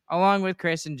anyways, along with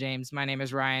Chris and James, my name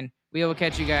is Ryan. We will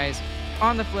catch you guys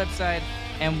on the flip side,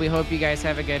 and we hope you guys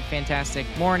have a good, fantastic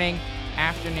morning,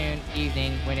 afternoon,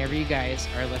 evening, whenever you guys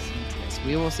are listening to this.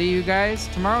 We will see you guys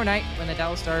tomorrow night when the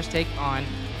Dallas Stars take on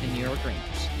the New York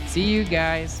Rangers. See you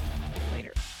guys